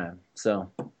all the time. So,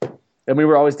 and we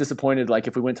were always disappointed, like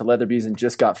if we went to Leatherby's and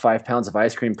just got 5 pounds of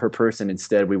ice cream per person,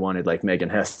 instead we wanted like Megan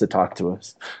Hess to talk to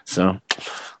us. So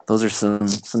those are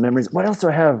some memories. What else do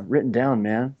I have written down,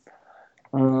 man?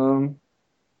 I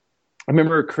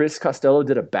remember Chris Costello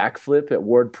did a backflip at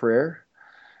Ward Prayer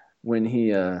when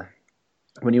he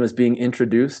was being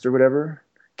introduced or whatever.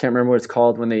 Can't remember what it's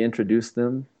called when they introduced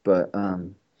them, but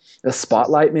a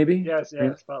spotlight maybe. Yes,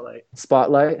 yeah,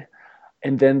 Spotlight.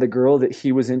 And then the girl that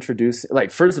he was introducing, like,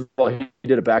 first of all, he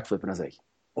did a backflip, and I was like,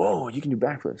 whoa, you can do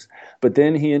backflips. But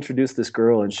then he introduced this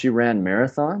girl, and she ran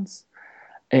marathons,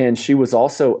 and she was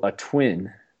also a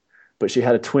twin, but she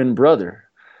had a twin brother.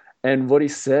 And what he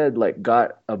said, like,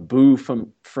 got a boo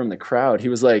from the crowd. He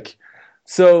was like,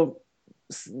 so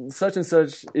such and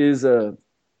such is a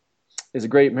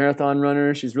great marathon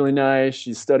runner. She's really nice.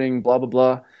 She's studying blah, blah,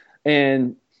 blah.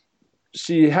 And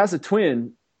she has a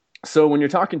twin. So when you're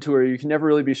talking to her, you can never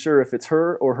really be sure if it's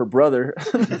her or her brother.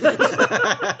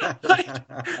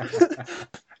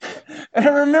 And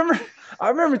I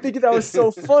remember thinking that was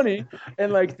so funny,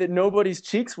 and like that nobody's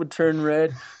cheeks would turn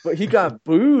red, but he got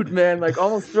booed, man, like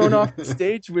almost thrown off the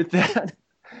stage with that.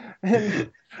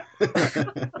 And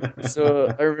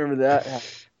so I remember that.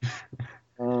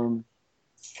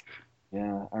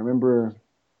 Yeah, I remember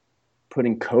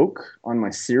putting Coke on my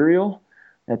cereal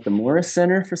at the Morris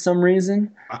Center for some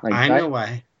reason. Like, I know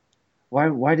why.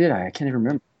 Why did I? I can't even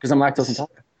remember. Because I'm lactose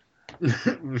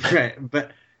intolerant. Right,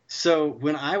 but so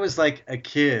when I was like a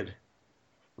kid,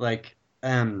 like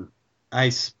I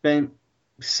spent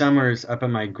summers up at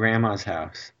my grandma's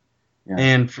house, Yeah.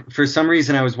 and for some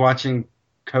reason I was watching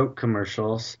Coke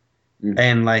commercials,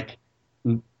 and like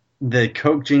the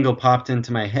Coke jingle popped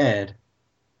into my head,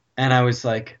 and I was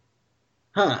like,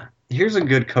 "Huh, here's a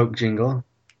good Coke jingle.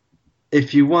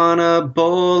 If you want a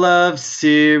bowl of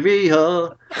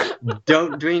cereal,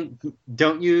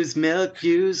 don't use milk,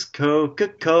 use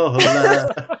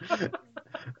Coca-Cola."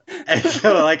 And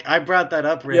so, like, I brought that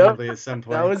up randomly at some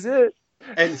point. That was it.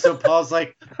 And so Paul's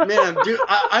like, "Man,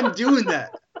 I'm doing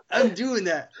that. I'm doing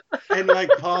that." And like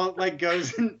Paul like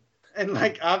goes and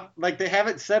like they have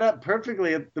it set up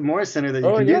perfectly at the Morris Center that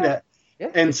you can do that.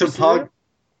 Yeah, and so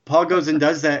Paul goes and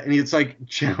does that, and he's like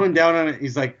chowing down on it.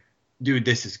 He's like, "Dude,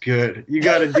 this is good. You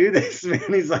got to do this, man."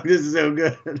 He's like, "This is so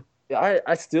good." Yeah,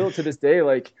 I still to this day,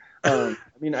 like, I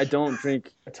mean, I don't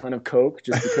drink a ton of Coke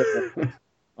just because I'm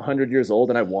 100 years old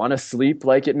and I want to sleep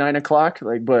like at 9 o'clock.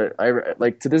 Like, but I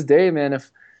like to this day, man,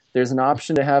 if there's an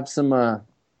option to have some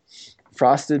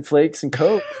Frosted Flakes and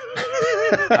Coke,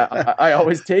 I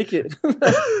always take it.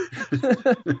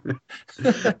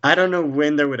 I don't know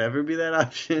when there would ever be that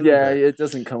option. Yeah, it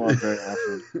doesn't come up very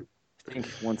often. I think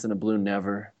once in a blue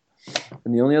never.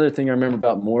 And the only other thing I remember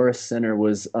about Morris Center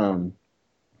was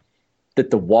that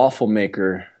the waffle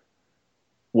maker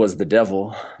was the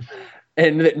devil,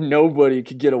 and that nobody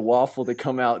could get a waffle to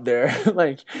come out there.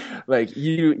 like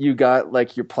you got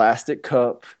like your plastic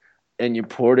cup, and you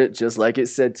poured it just like it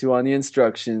said to on the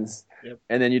instructions. Yep.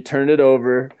 And then you turned it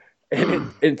over, and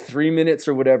in 3 minutes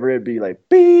or whatever, it'd be like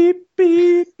beep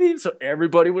beep beep. So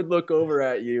everybody would look over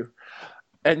at you,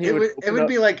 and it would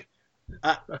be like.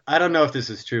 I don't know if this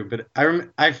is true, but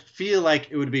I feel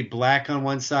like it would be black on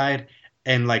one side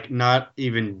and like not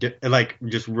even like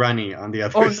just runny on the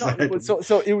other side.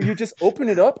 So you just open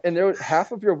it up, and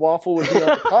half of your waffle would be on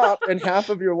the top and half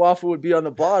of your waffle would be on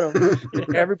the bottom,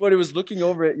 and everybody was looking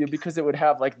over at you because it would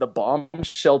have like the bomb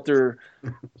shelter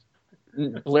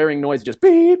blaring noise, just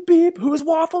beep beep, whose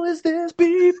waffle is this,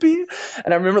 beep beep.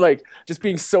 And I remember like just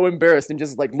being so embarrassed and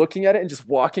just like looking at it and just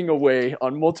walking away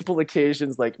on multiple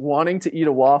occasions, like wanting to eat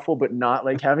a waffle but not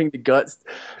like having the guts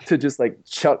to just like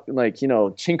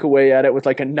chink away at it with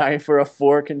like a knife or a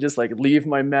fork and just like leave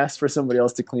my mess for somebody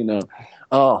else to clean up.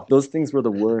 Oh, those things were the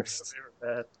worst. They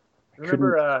were bad.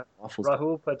 Remember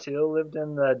Rahul Patil lived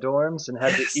in the dorms and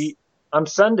had to eat. On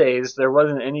Sundays, there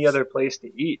wasn't any other place to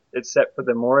eat except for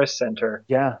the Morris Center.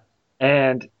 Yeah.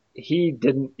 And he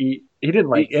didn't eat. He didn't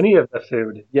like any of the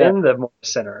food in the Morris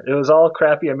Center. It was all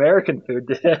crappy American food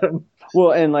to him.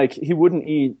 Well, and like he wouldn't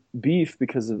eat beef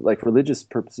because of like religious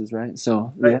purposes, right?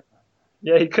 So, right.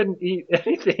 Yeah, he couldn't eat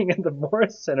anything in the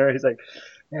Morris Center. He's like,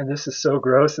 man, this is so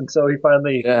gross. And so he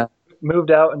finally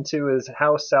moved out into his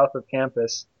house south of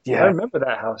campus. Yeah. I remember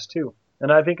that house too.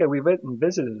 And I think we went and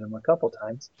visited him a couple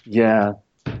times. Yeah.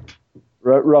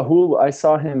 Rahul, I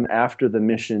saw him after the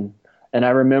mission, and I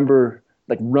remember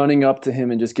like running up to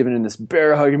him and just giving him this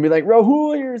bear hug and be like,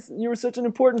 Rahul, you were such an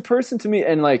important person to me.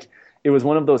 And like it was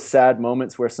one of those sad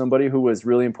moments where somebody who was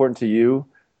really important to you,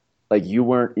 like you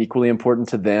weren't equally important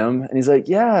to them. And he's like,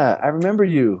 yeah, I remember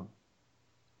you.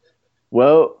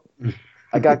 Well,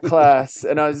 I got class,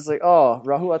 and I was just like, oh,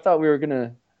 Rahul, I thought we were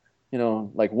gonna,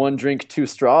 like one drink, two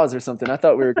straws or something. I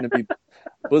thought we were gonna be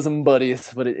bosom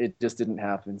buddies, but it just didn't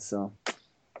happen. So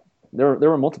there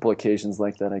were multiple occasions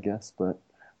like that, I guess. But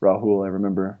Rahul, I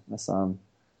remember I saw him.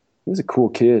 He was a cool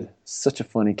kid, such a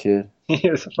funny kid, He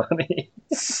was funny.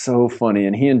 so funny.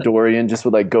 And he and Dorian just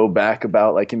would like go back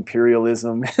about like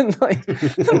imperialism and like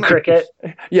Cricket.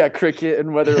 yeah, cricket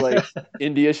and whether like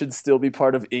India should still be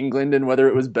part of England and whether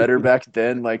it was better back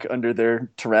then, like under their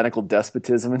tyrannical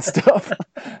despotism and stuff.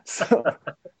 So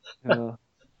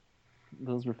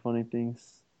those were funny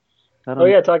things. I Oh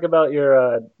don't yeah, talk about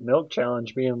your milk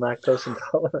challenge being lactose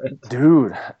intolerant.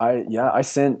 Dude, I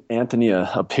sent Anthony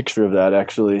a picture of that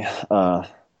actually.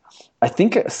 I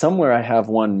think somewhere I have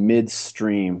one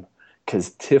midstream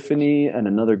because Tiffany and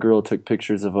another girl took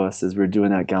pictures of us as we were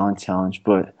doing that gallon challenge.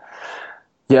 But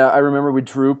yeah, I remember we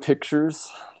drew pictures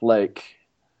like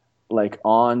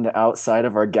on the outside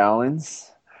of our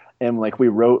gallons, and like we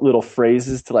wrote little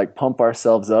phrases to like pump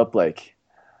ourselves up, like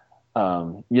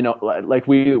like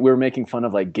we were making fun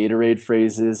of like Gatorade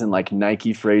phrases and like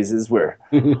Nike phrases where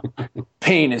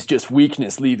pain is just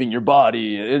weakness leaving your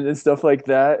body and stuff like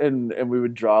that, and we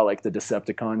would draw like the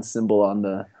Decepticon symbol on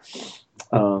the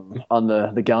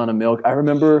gallon of milk. I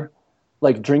remember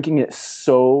like drinking it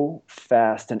so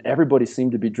fast, and everybody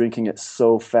seemed to be drinking it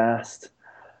so fast,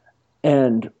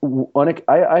 and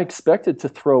I expected to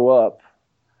throw up.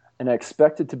 And I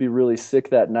expected to be really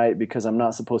sick that night because I'm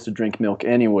not supposed to drink milk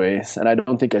anyways. And I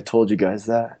don't think I told you guys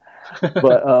that.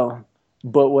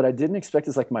 But what I didn't expect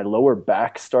is like my lower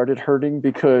back started hurting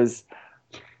because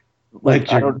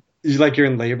Like you're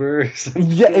in labor or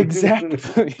something? yeah,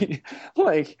 exactly.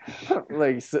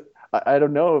 So, I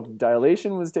don't know if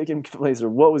dilation was taking place or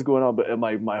what was going on, but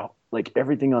my like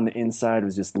everything on the inside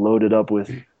was just loaded up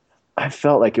with. I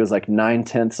felt like it was like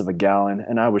 9/10 of a gallon,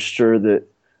 and I was sure that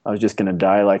I was just gonna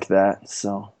die like that.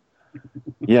 So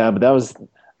yeah, but that was,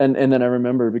 and then I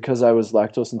remember because I was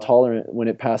lactose intolerant when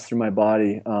it passed through my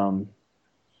body. How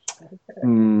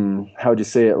would you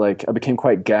say it? Like I became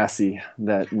quite gassy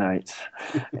that night,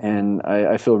 and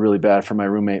I feel really bad for my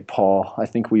roommate Paul. I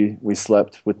think we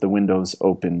slept with the windows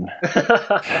open.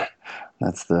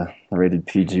 That's the rated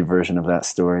PG version of that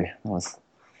story. That was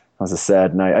a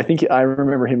sad night. I think I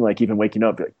remember him like even waking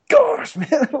up like, gosh,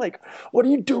 man, like, what are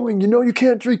you doing? You know you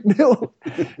can't drink milk.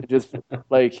 Just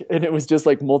like, and it was just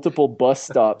like multiple bus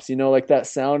stops, like that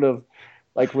sound of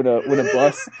like when a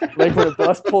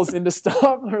bus pulls into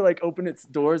stop or like open its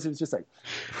doors, it was just like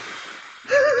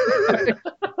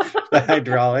The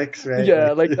hydraulics, right?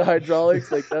 yeah, like the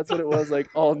hydraulics, like that's what it was like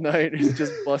all night. It's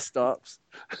just bus stops.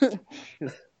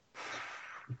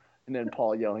 And then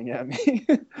Paul yelling at me.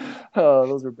 Oh,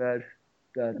 those were bad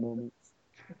moments.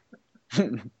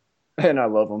 And I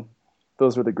love them.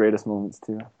 Those were the greatest moments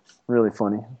too. Really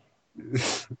funny.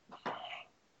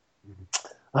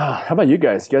 How about you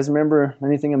guys? You guys remember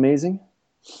anything amazing?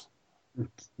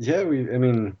 Yeah, we've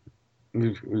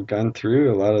gone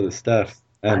through a lot of the stuff.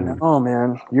 I know,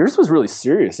 man. Yours was really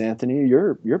serious, Anthony.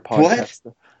 Your podcast,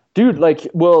 What? dude. Like,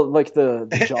 well, like the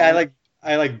John.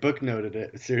 I like book noted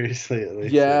it seriously at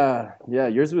least. Yeah, yeah.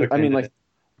 Yours was. I mean, like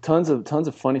tons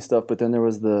of funny stuff. But then there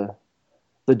was the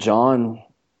John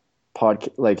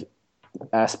podcast like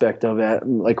aspect of it.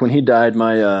 Like when he died,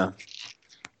 my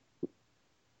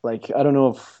like I don't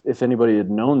know if anybody had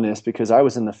known this because I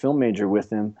was in the film major with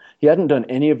him. He hadn't done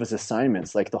any of his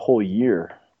assignments like the whole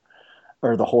year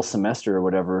or the whole semester or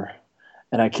whatever.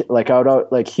 And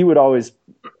he would always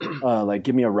like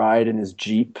give me a ride in his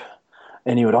Jeep,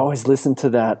 and he would always listen to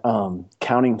that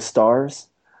Counting Stars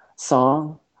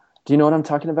song. Do you know what I'm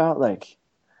talking about? Like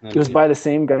it was by the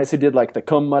same guys who did like the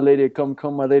Come My Lady, Come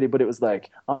My Lady, but it was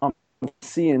like I'm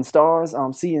seeing stars,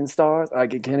 I'm seeing stars. I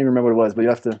can't even remember what it was,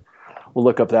 but we'll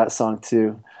look up that song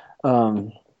too.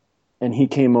 And he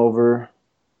came over,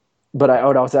 but I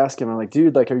was asking him, I'm like,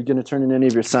 dude, like, are you going to turn in any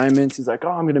of your assignments? He's like,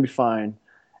 oh, I'm going to be fine.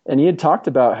 And he had talked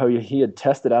about how he had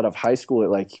tested out of high school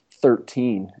at like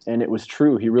 13, and it was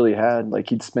true. He really had, like,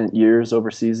 he'd spent years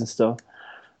overseas and stuff.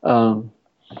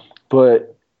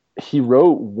 But he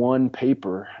wrote one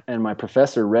paper, and my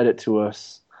professor read it to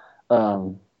us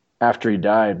after he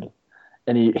died.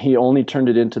 And he only turned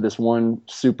it into this one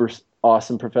super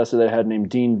awesome professor that I had named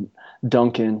Dean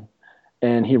Duncan,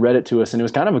 and he read it to us, and it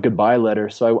was kind of a goodbye letter.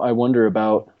 So I wonder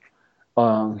about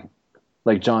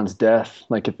like John's death,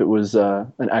 like if it was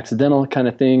an accidental kind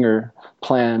of thing or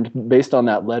planned based on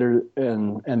that letter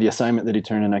and the assignment that he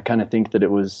turned in. I kind of think that it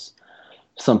was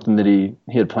something that he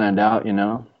had planned out, you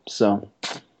know. So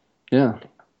yeah,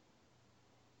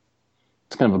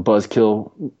 it's kind of a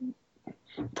buzzkill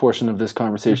portion of this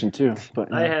conversation too. But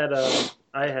yeah.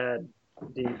 I had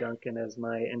D. Duncan as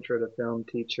my intro to film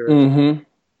teacher, Mm-hmm.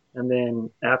 and then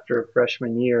after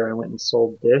freshman year, I went and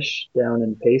sold Dish down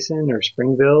in Payson or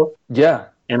Springville, Yeah.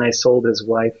 and I sold his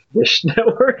wife Dish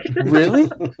Network. Really?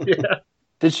 Yeah,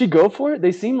 Did she go for it?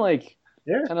 They seem like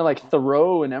yeah. kind of like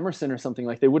Thoreau and Emerson or something.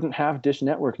 Like they wouldn't have Dish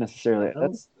Network necessarily. Oh,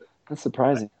 That's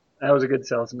surprising. that was a good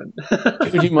salesman.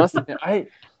 Dude, you must. I've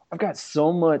got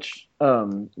so much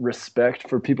respect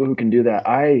for people who can do that.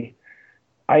 I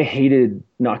hated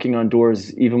knocking on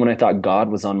doors even when I thought God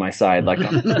was on my side. Like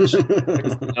there's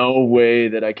no way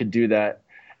that I could do that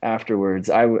afterwards.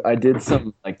 I did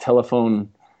some like telephone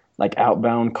like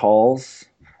outbound calls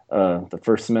the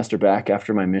first semester back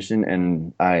after my mission,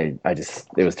 and I just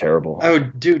it was terrible. Oh,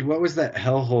 dude, what was that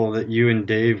hellhole that you and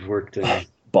Dave worked in?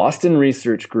 Boston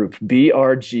Research Group,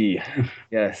 BRG.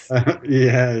 Yes.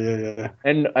 Yeah.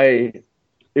 And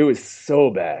it was so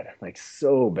bad, like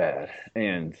so bad.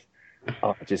 And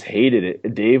I just hated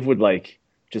it. Dave would like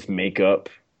just make up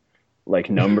like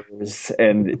numbers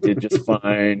and it did just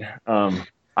fine.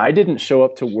 I didn't show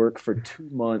up to work for 2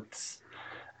 months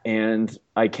and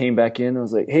I came back in. I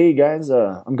was like, "Hey guys,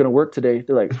 I'm gonna work today."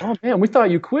 They're like, "Oh man, we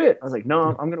thought you quit." I was like,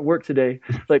 "No, I'm gonna work today."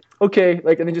 Like, okay,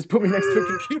 like, and they just put me next to a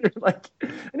computer. Like, I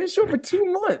didn't show up for 2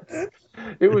 months.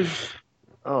 It was,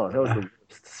 oh, that was the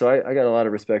worst. So I got a lot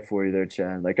of respect for you there,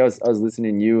 Chad. Like, I was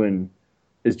listening to you and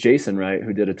is Jason right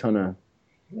who did a ton of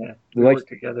Yeah, we like worked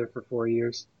together for 4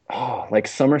 years. like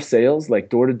summer sales, like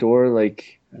door to door,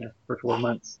 like Yeah, for 4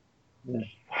 months. Yeah,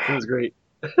 it was great.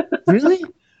 really?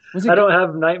 Was I it? don't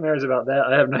have nightmares about that.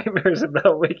 I have nightmares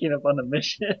about waking up on a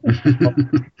mission.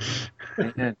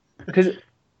 Because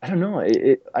I don't know.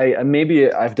 I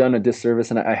maybe I've done a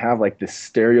disservice, and I have like this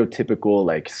stereotypical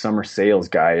like summer sales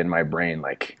guy in my brain,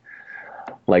 like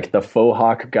the faux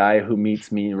hawk guy who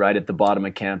meets me right at the bottom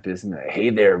of campus and like, "Hey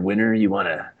there, winner, you want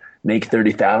to make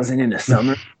 30,000 in the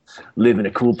summer, live in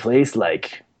a cool place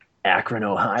like Akron,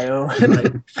 Ohio?"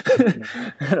 And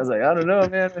I was like, I don't know,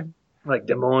 man. Like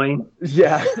Des Moines.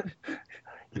 Yeah,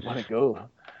 you want to go?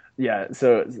 Yeah.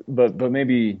 So, but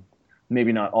maybe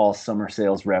not all summer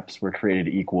sales reps were created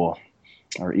equal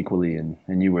or equally, and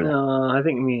you were that. No, I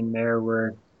think me and Mayor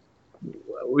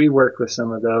we worked with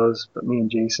some of those, but me and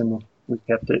Jason, we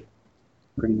kept it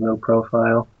pretty low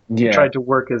profile. We Yeah. tried to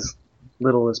work as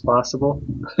little as possible.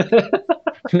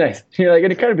 Nice. You're like,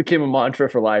 and it kind of became a mantra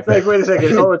for life. Like, wait a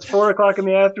second. Oh, it's 4 o'clock in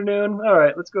the afternoon. All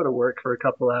right, let's go to work for a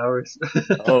couple hours.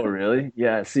 Oh, really?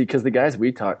 Yeah. See, because the guys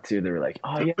we talked to, they were like,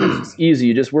 "Oh, yeah, it's just easy.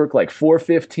 You just work like 4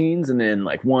 15s and then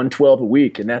like 112 a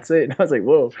week, and that's it." And I was like,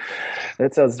 "Whoa,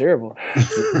 that sounds terrible."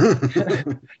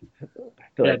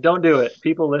 They're Yeah, like, don't do it.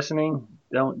 People listening,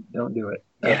 don't do it.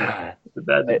 yeah. It's a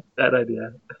bad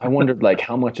idea. I wondered like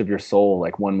how much of your soul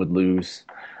like one would lose,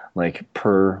 like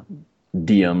per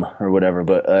diem or whatever.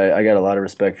 But I got a lot of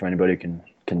respect for anybody who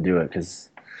can do it because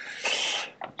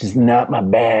just not my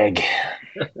bag.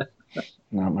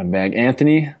 Not my bag.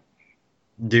 Anthony,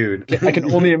 Dude, I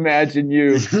can only imagine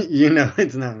you. You know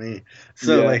it's not me.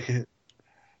 So Yeah.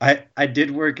 like I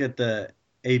did work at the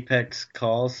Apex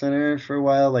call center for a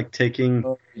while, like taking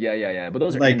Oh, yeah. But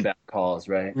those are like inbound calls,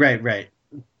 right? right,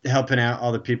 helping out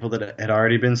all the people that had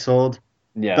already been sold.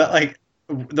 Yeah. But like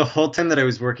the whole time that I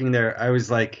was working there, I was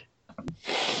like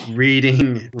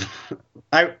reading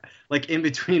I like in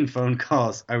between phone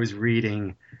calls, I was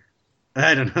reading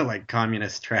I don't know, like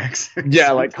communist tracks.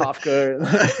 Yeah, like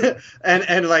Kafka.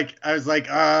 and like I was like,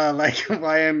 like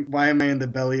why am I in the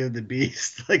belly of the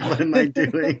beast? Like what am I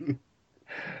doing?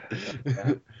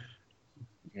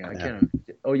 Yeah, I can't.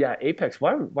 Oh yeah, Apex.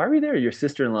 Why were you there? Your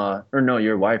sister-in-law, or no,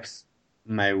 your wife's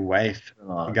My wife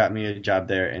in-law. got me a job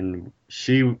there, and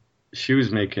she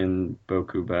was making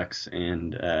boku bucks,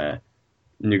 and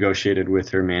negotiated with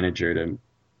her manager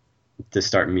to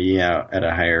start me out at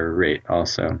a higher rate.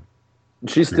 Also,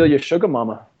 She's still your sugar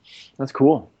mama. That's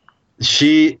cool.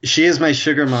 she is my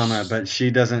sugar mama, but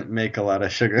she doesn't make a lot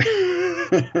of sugar.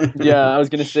 Yeah, I was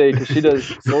gonna say because she does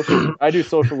social. I do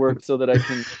social work so that I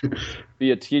can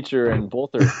be a teacher, and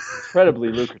both are incredibly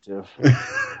lucrative.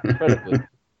 Incredibly,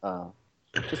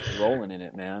 just rolling in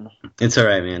it, man. It's all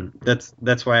right, man.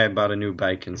 That's why I bought a new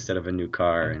bike instead of a new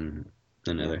car and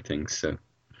other things. So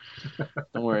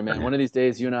Don't worry, man. One of these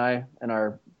days, you and I and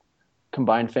our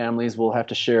combined families will have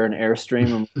to share an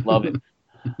Airstream, and we'll love it.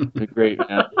 It'll be great,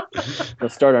 man.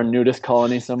 Let's start our nudist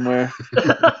colony somewhere.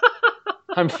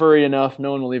 I'm furry enough.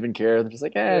 No one will even care. They're just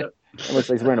like, Yeah. it looks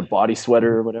like he's wearing a body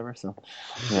sweater or whatever. So,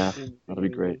 yeah, that'll be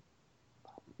great.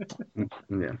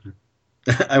 Yeah.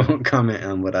 I won't comment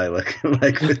on what I look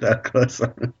like without clothes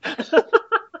on.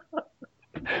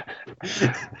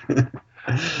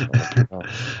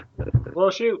 Well,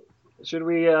 shoot. Should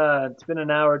we? It's been an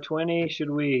hour 20. Should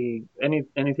we?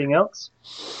 Anything else,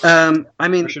 I or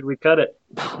mean, should we cut it?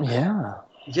 Yeah,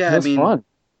 yeah, it I was mean, fun.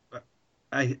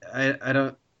 I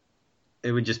don't.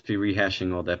 It would just be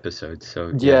rehashing old episodes.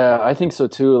 So yeah, Yeah, I think so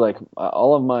too. Like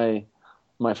all of my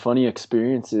funny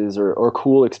experiences or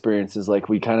cool experiences, like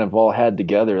we kind of all had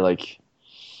together. Like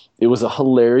it was a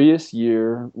hilarious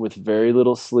year with very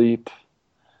little sleep,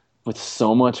 with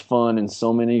so much fun and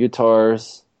so many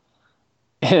guitars.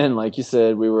 And like you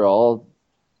said, we were all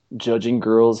judging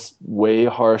girls way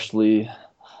harshly.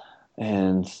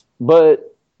 And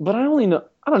but I only know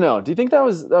I don't know. Do you think that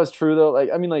was true though? Like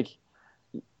I mean like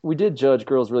we did judge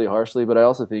girls really harshly, but I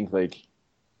also think like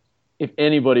if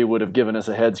anybody would have given us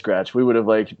a head scratch, we would have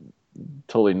like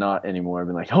totally not anymore. I've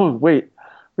been like, oh wait,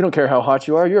 we don't care how hot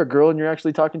you are. You're a girl and you're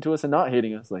actually talking to us and not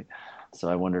hating us. Like, so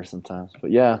I wonder sometimes. But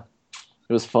yeah,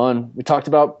 it was fun. We talked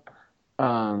about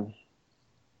um,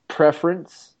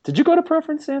 preference. Did you go to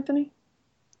preference, Anthony?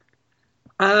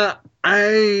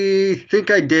 I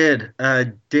think I did.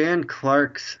 Dan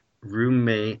Clark's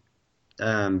roommate,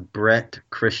 Brett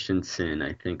Christensen,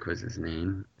 I think was his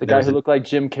name. The There guy was who a looked like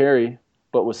Jim Carrey,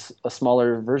 but was a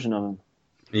smaller version of him.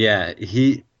 Yeah,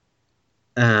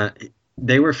 uh,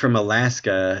 they were from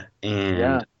Alaska,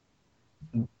 Yeah.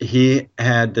 and he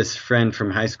had this friend from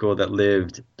high school that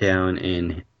lived down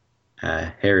in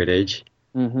Heritage,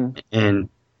 Mm-hmm. and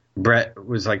Brett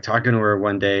was like talking to her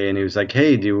one day, and he was like,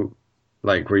 "Hey,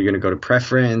 were you gonna go to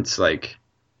Preference? Like,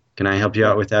 can I help you Yeah.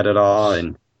 out with that at all?"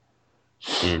 And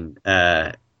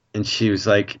and she was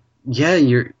like, "Yeah,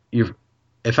 you're.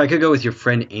 If I could go with your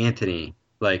friend Anthony,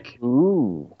 like,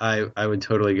 Ooh, I would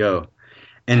totally go."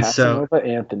 And so Casanova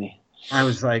Anthony. I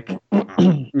was like,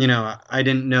 I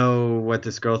didn't know what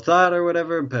this girl thought or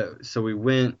whatever, but so we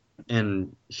went,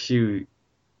 and she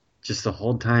just the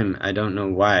whole time, I don't know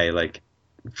why, like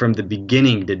from the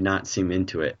beginning did not seem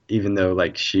into it, even though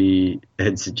like she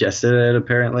had suggested it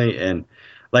apparently, and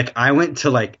like I went to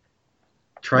like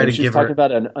try Maybe to she's give talking her,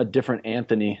 about a different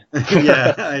Anthony.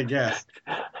 yeah, I guess.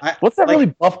 I What's that really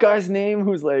like buff guy's name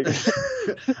who's like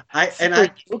I and super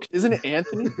I yoked? Isn't it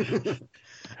Anthony?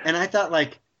 and I thought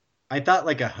like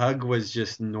a hug was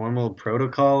just normal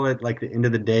protocol at like the end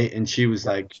of the day, and she was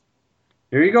like,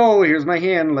 "Here you go. Here's my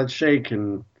hand. Let's shake."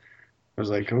 And I was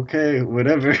like, "Okay,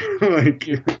 whatever." Like,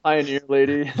 Pioneer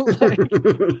lady. Like,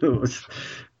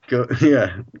 go,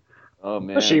 yeah. oh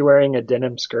Was she man. wearing a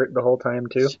denim skirt the whole time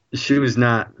too? She was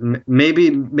not.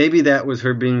 Maybe that was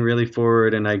her being really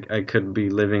forward, and I could be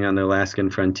living on the Alaskan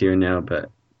frontier now, but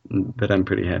I'm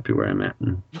pretty happy where I'm at.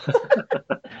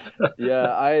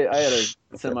 Yeah, I had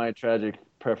a semi tragic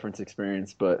preference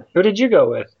experience, but Who did you go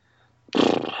with?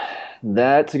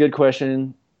 that's a good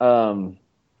question.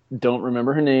 Don't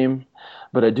remember her name,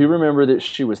 but I do remember that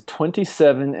she was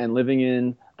 27 and living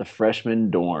in the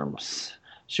freshman dorms.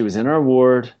 She was in our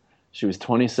ward. She was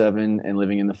 27 and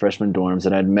living in the freshman dorms,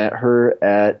 and I'd met her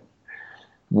at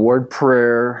ward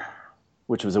prayer,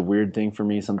 which was a weird thing for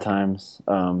me sometimes.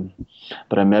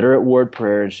 But I met her at ward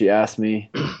prayer, and she asked me.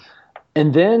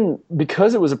 And then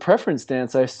because it was a preference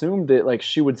dance, I assumed that like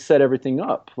she would set everything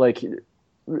up. Like,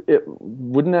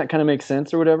 wouldn't that kind of make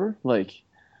sense or whatever? Like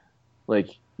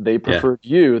they Yeah. preferred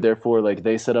you, therefore like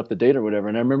they set up the date or whatever.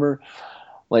 And I remember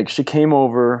like she came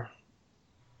over,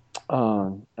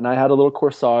 and I had a little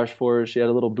corsage for her. She had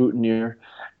a little boutonniere,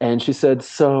 and she said,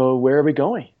 "So where are we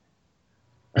going?"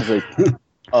 I was like,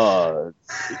 "Uh,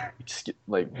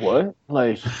 like what?"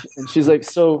 Like, and she's like,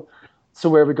 "So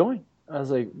where are we going?" I was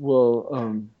like,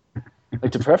 "Well,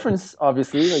 like to preference,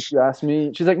 obviously. Like you asked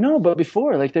me." She's like, "No, but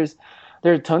before, like there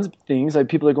are tons of things. Like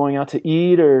people are going out to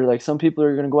eat, or like some people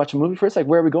are gonna go watch a movie first. Like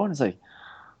where are we going?" It's like,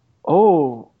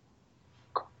 oh,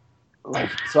 like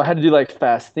so I had to do like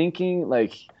fast thinking.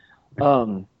 Like,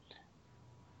 um,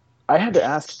 I had to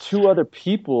ask two other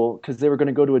people because they were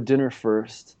gonna go to a dinner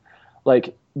first.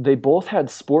 Like they both had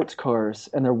sports cars,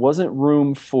 and there wasn't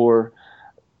room for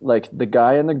like the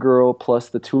guy and the girl plus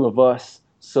the two of us.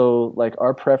 So like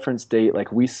our preference date,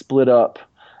 like we split up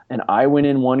and I went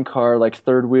in one car like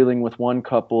third wheeling with one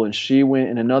couple and she went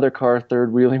in another car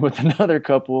third wheeling with another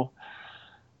couple.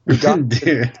 We got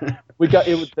Dude. we got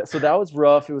it was, so that was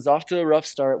rough. It was off to a rough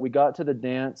start. We got to the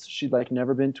dance. She'd like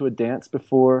never been to a dance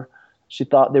before. She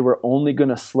thought they were only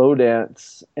gonna slow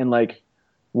dance and like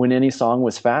when any song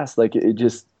was fast, like it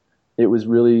just it was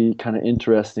really kind of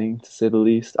interesting to say the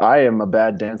least. I am a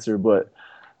bad dancer, but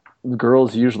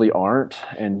girls usually aren't,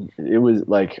 and it was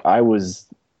like I was.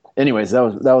 Anyways, that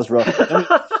was rough.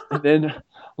 And then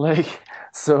like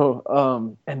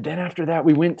and then after that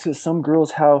we went to some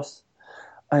girl's house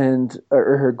and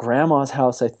or her grandma's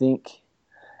house, I think,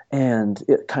 and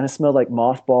it kind of smelled like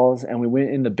mothballs. And we went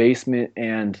in the basement,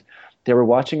 and they were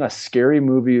watching a scary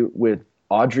movie with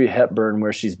Audrey Hepburn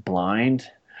where she's blind,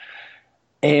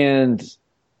 and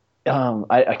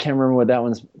I can't remember what that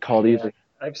one's called either.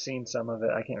 I've seen some of it.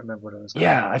 I can't remember what it was called.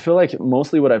 Yeah, I feel like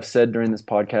mostly what I've said during this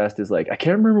podcast is like, I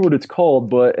can't remember what it's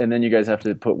called, but, and then you guys have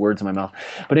to put words in my mouth.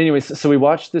 But anyways, so we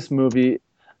watched this movie.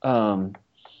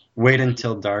 Wait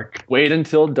Until Dark. Wait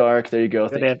Until Dark. There you go.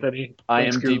 Good, Anthony.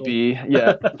 IMDb.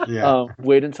 Yeah. Yeah.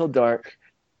 Wait Until Dark.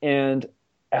 And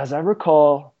as I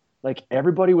recall, like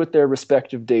everybody with their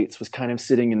respective dates was kind of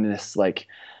sitting in this like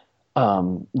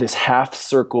this half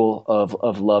circle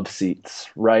of love seats,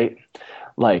 right?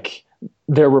 Like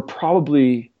there were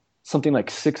probably something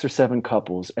like 6 or 7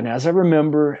 couples. And as I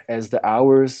remember, as the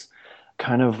hours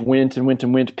kind of went and went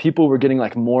and went, people were getting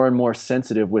like more and more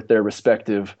sensitive with their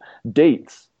respective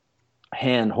dates,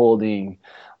 hand holding,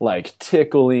 like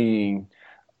tickling,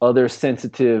 other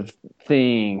sensitive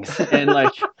things. And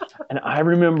like, and I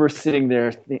remember sitting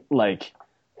there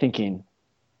thinking,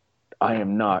 I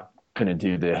am not going to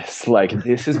do this. Like,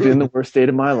 this has been the worst date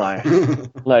of my life.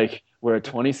 Like, where a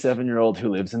 27-year-old who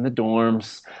lives in the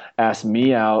dorms asked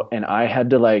me out, and I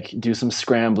had to like do some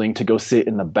scrambling to go sit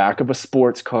in the back of a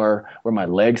sports car where my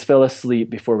legs fell asleep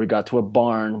before we got to a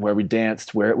barn where we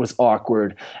danced, where it was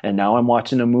awkward. And now I'm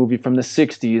watching a movie from the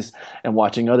 60s and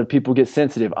watching other people get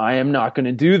sensitive. I am not going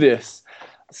to do this.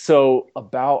 So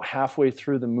about halfway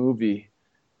through the movie,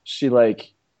 she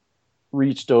like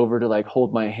reached over to like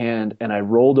hold my hand, and I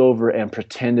rolled over and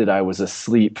pretended I was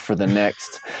asleep for the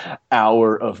next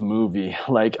hour of movie.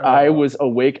 Like I was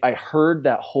awake. I heard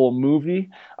that whole movie.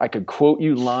 I could quote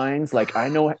you lines. Like I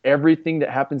know everything that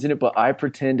happens in it, but I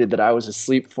pretended that I was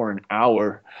asleep for an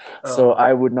hour. So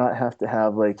I would not have to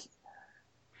have like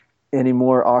any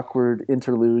more awkward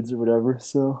interludes or whatever.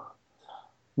 So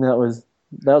that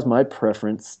was my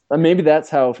preference. Maybe that's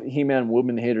how He-Man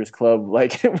Woman Haters Club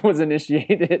like was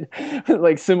initiated.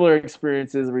 Like similar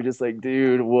experiences. We're just like,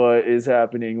 dude, what is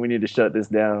happening? We need to shut this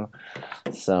down.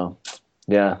 So,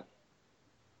 yeah.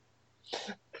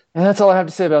 And that's all I have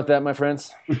to say about that, my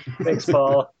friends. Thanks,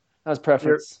 Paul. That was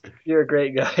preference. You're a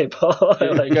great guy, Paul.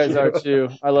 You guys are too.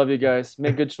 I love you guys.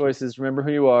 Make good choices. Remember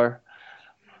who you are.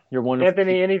 You're wonderful.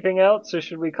 Anthony, anything else, or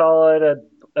should we call it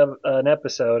an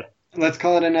episode? Let's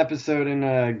call it an episode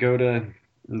and go to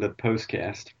the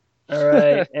postcast. All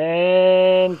right,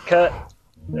 and cut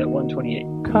at 128.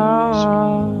 Come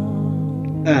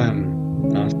on.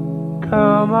 Awesome.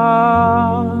 Come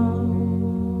on.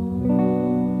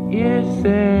 You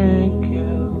think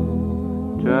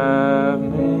you drive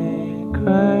me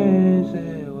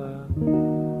crazy. Well,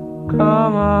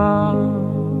 come on.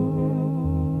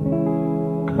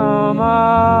 Come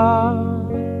on.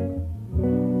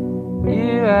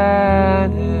 You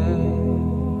and his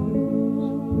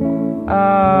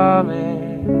army,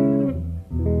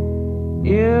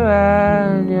 you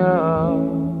and your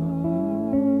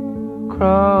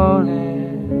cronies.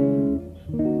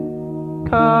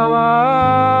 Come on,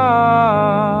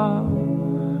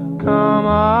 come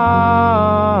on,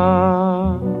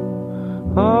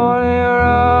 Holy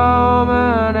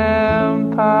Roman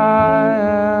Empire.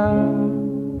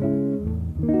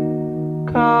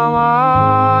 Come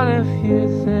on if you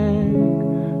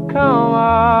think, come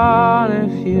on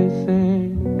if you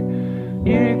think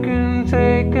you can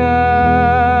take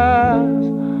us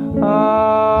on.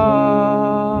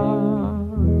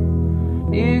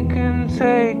 You can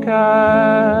take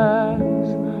us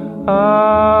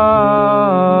on.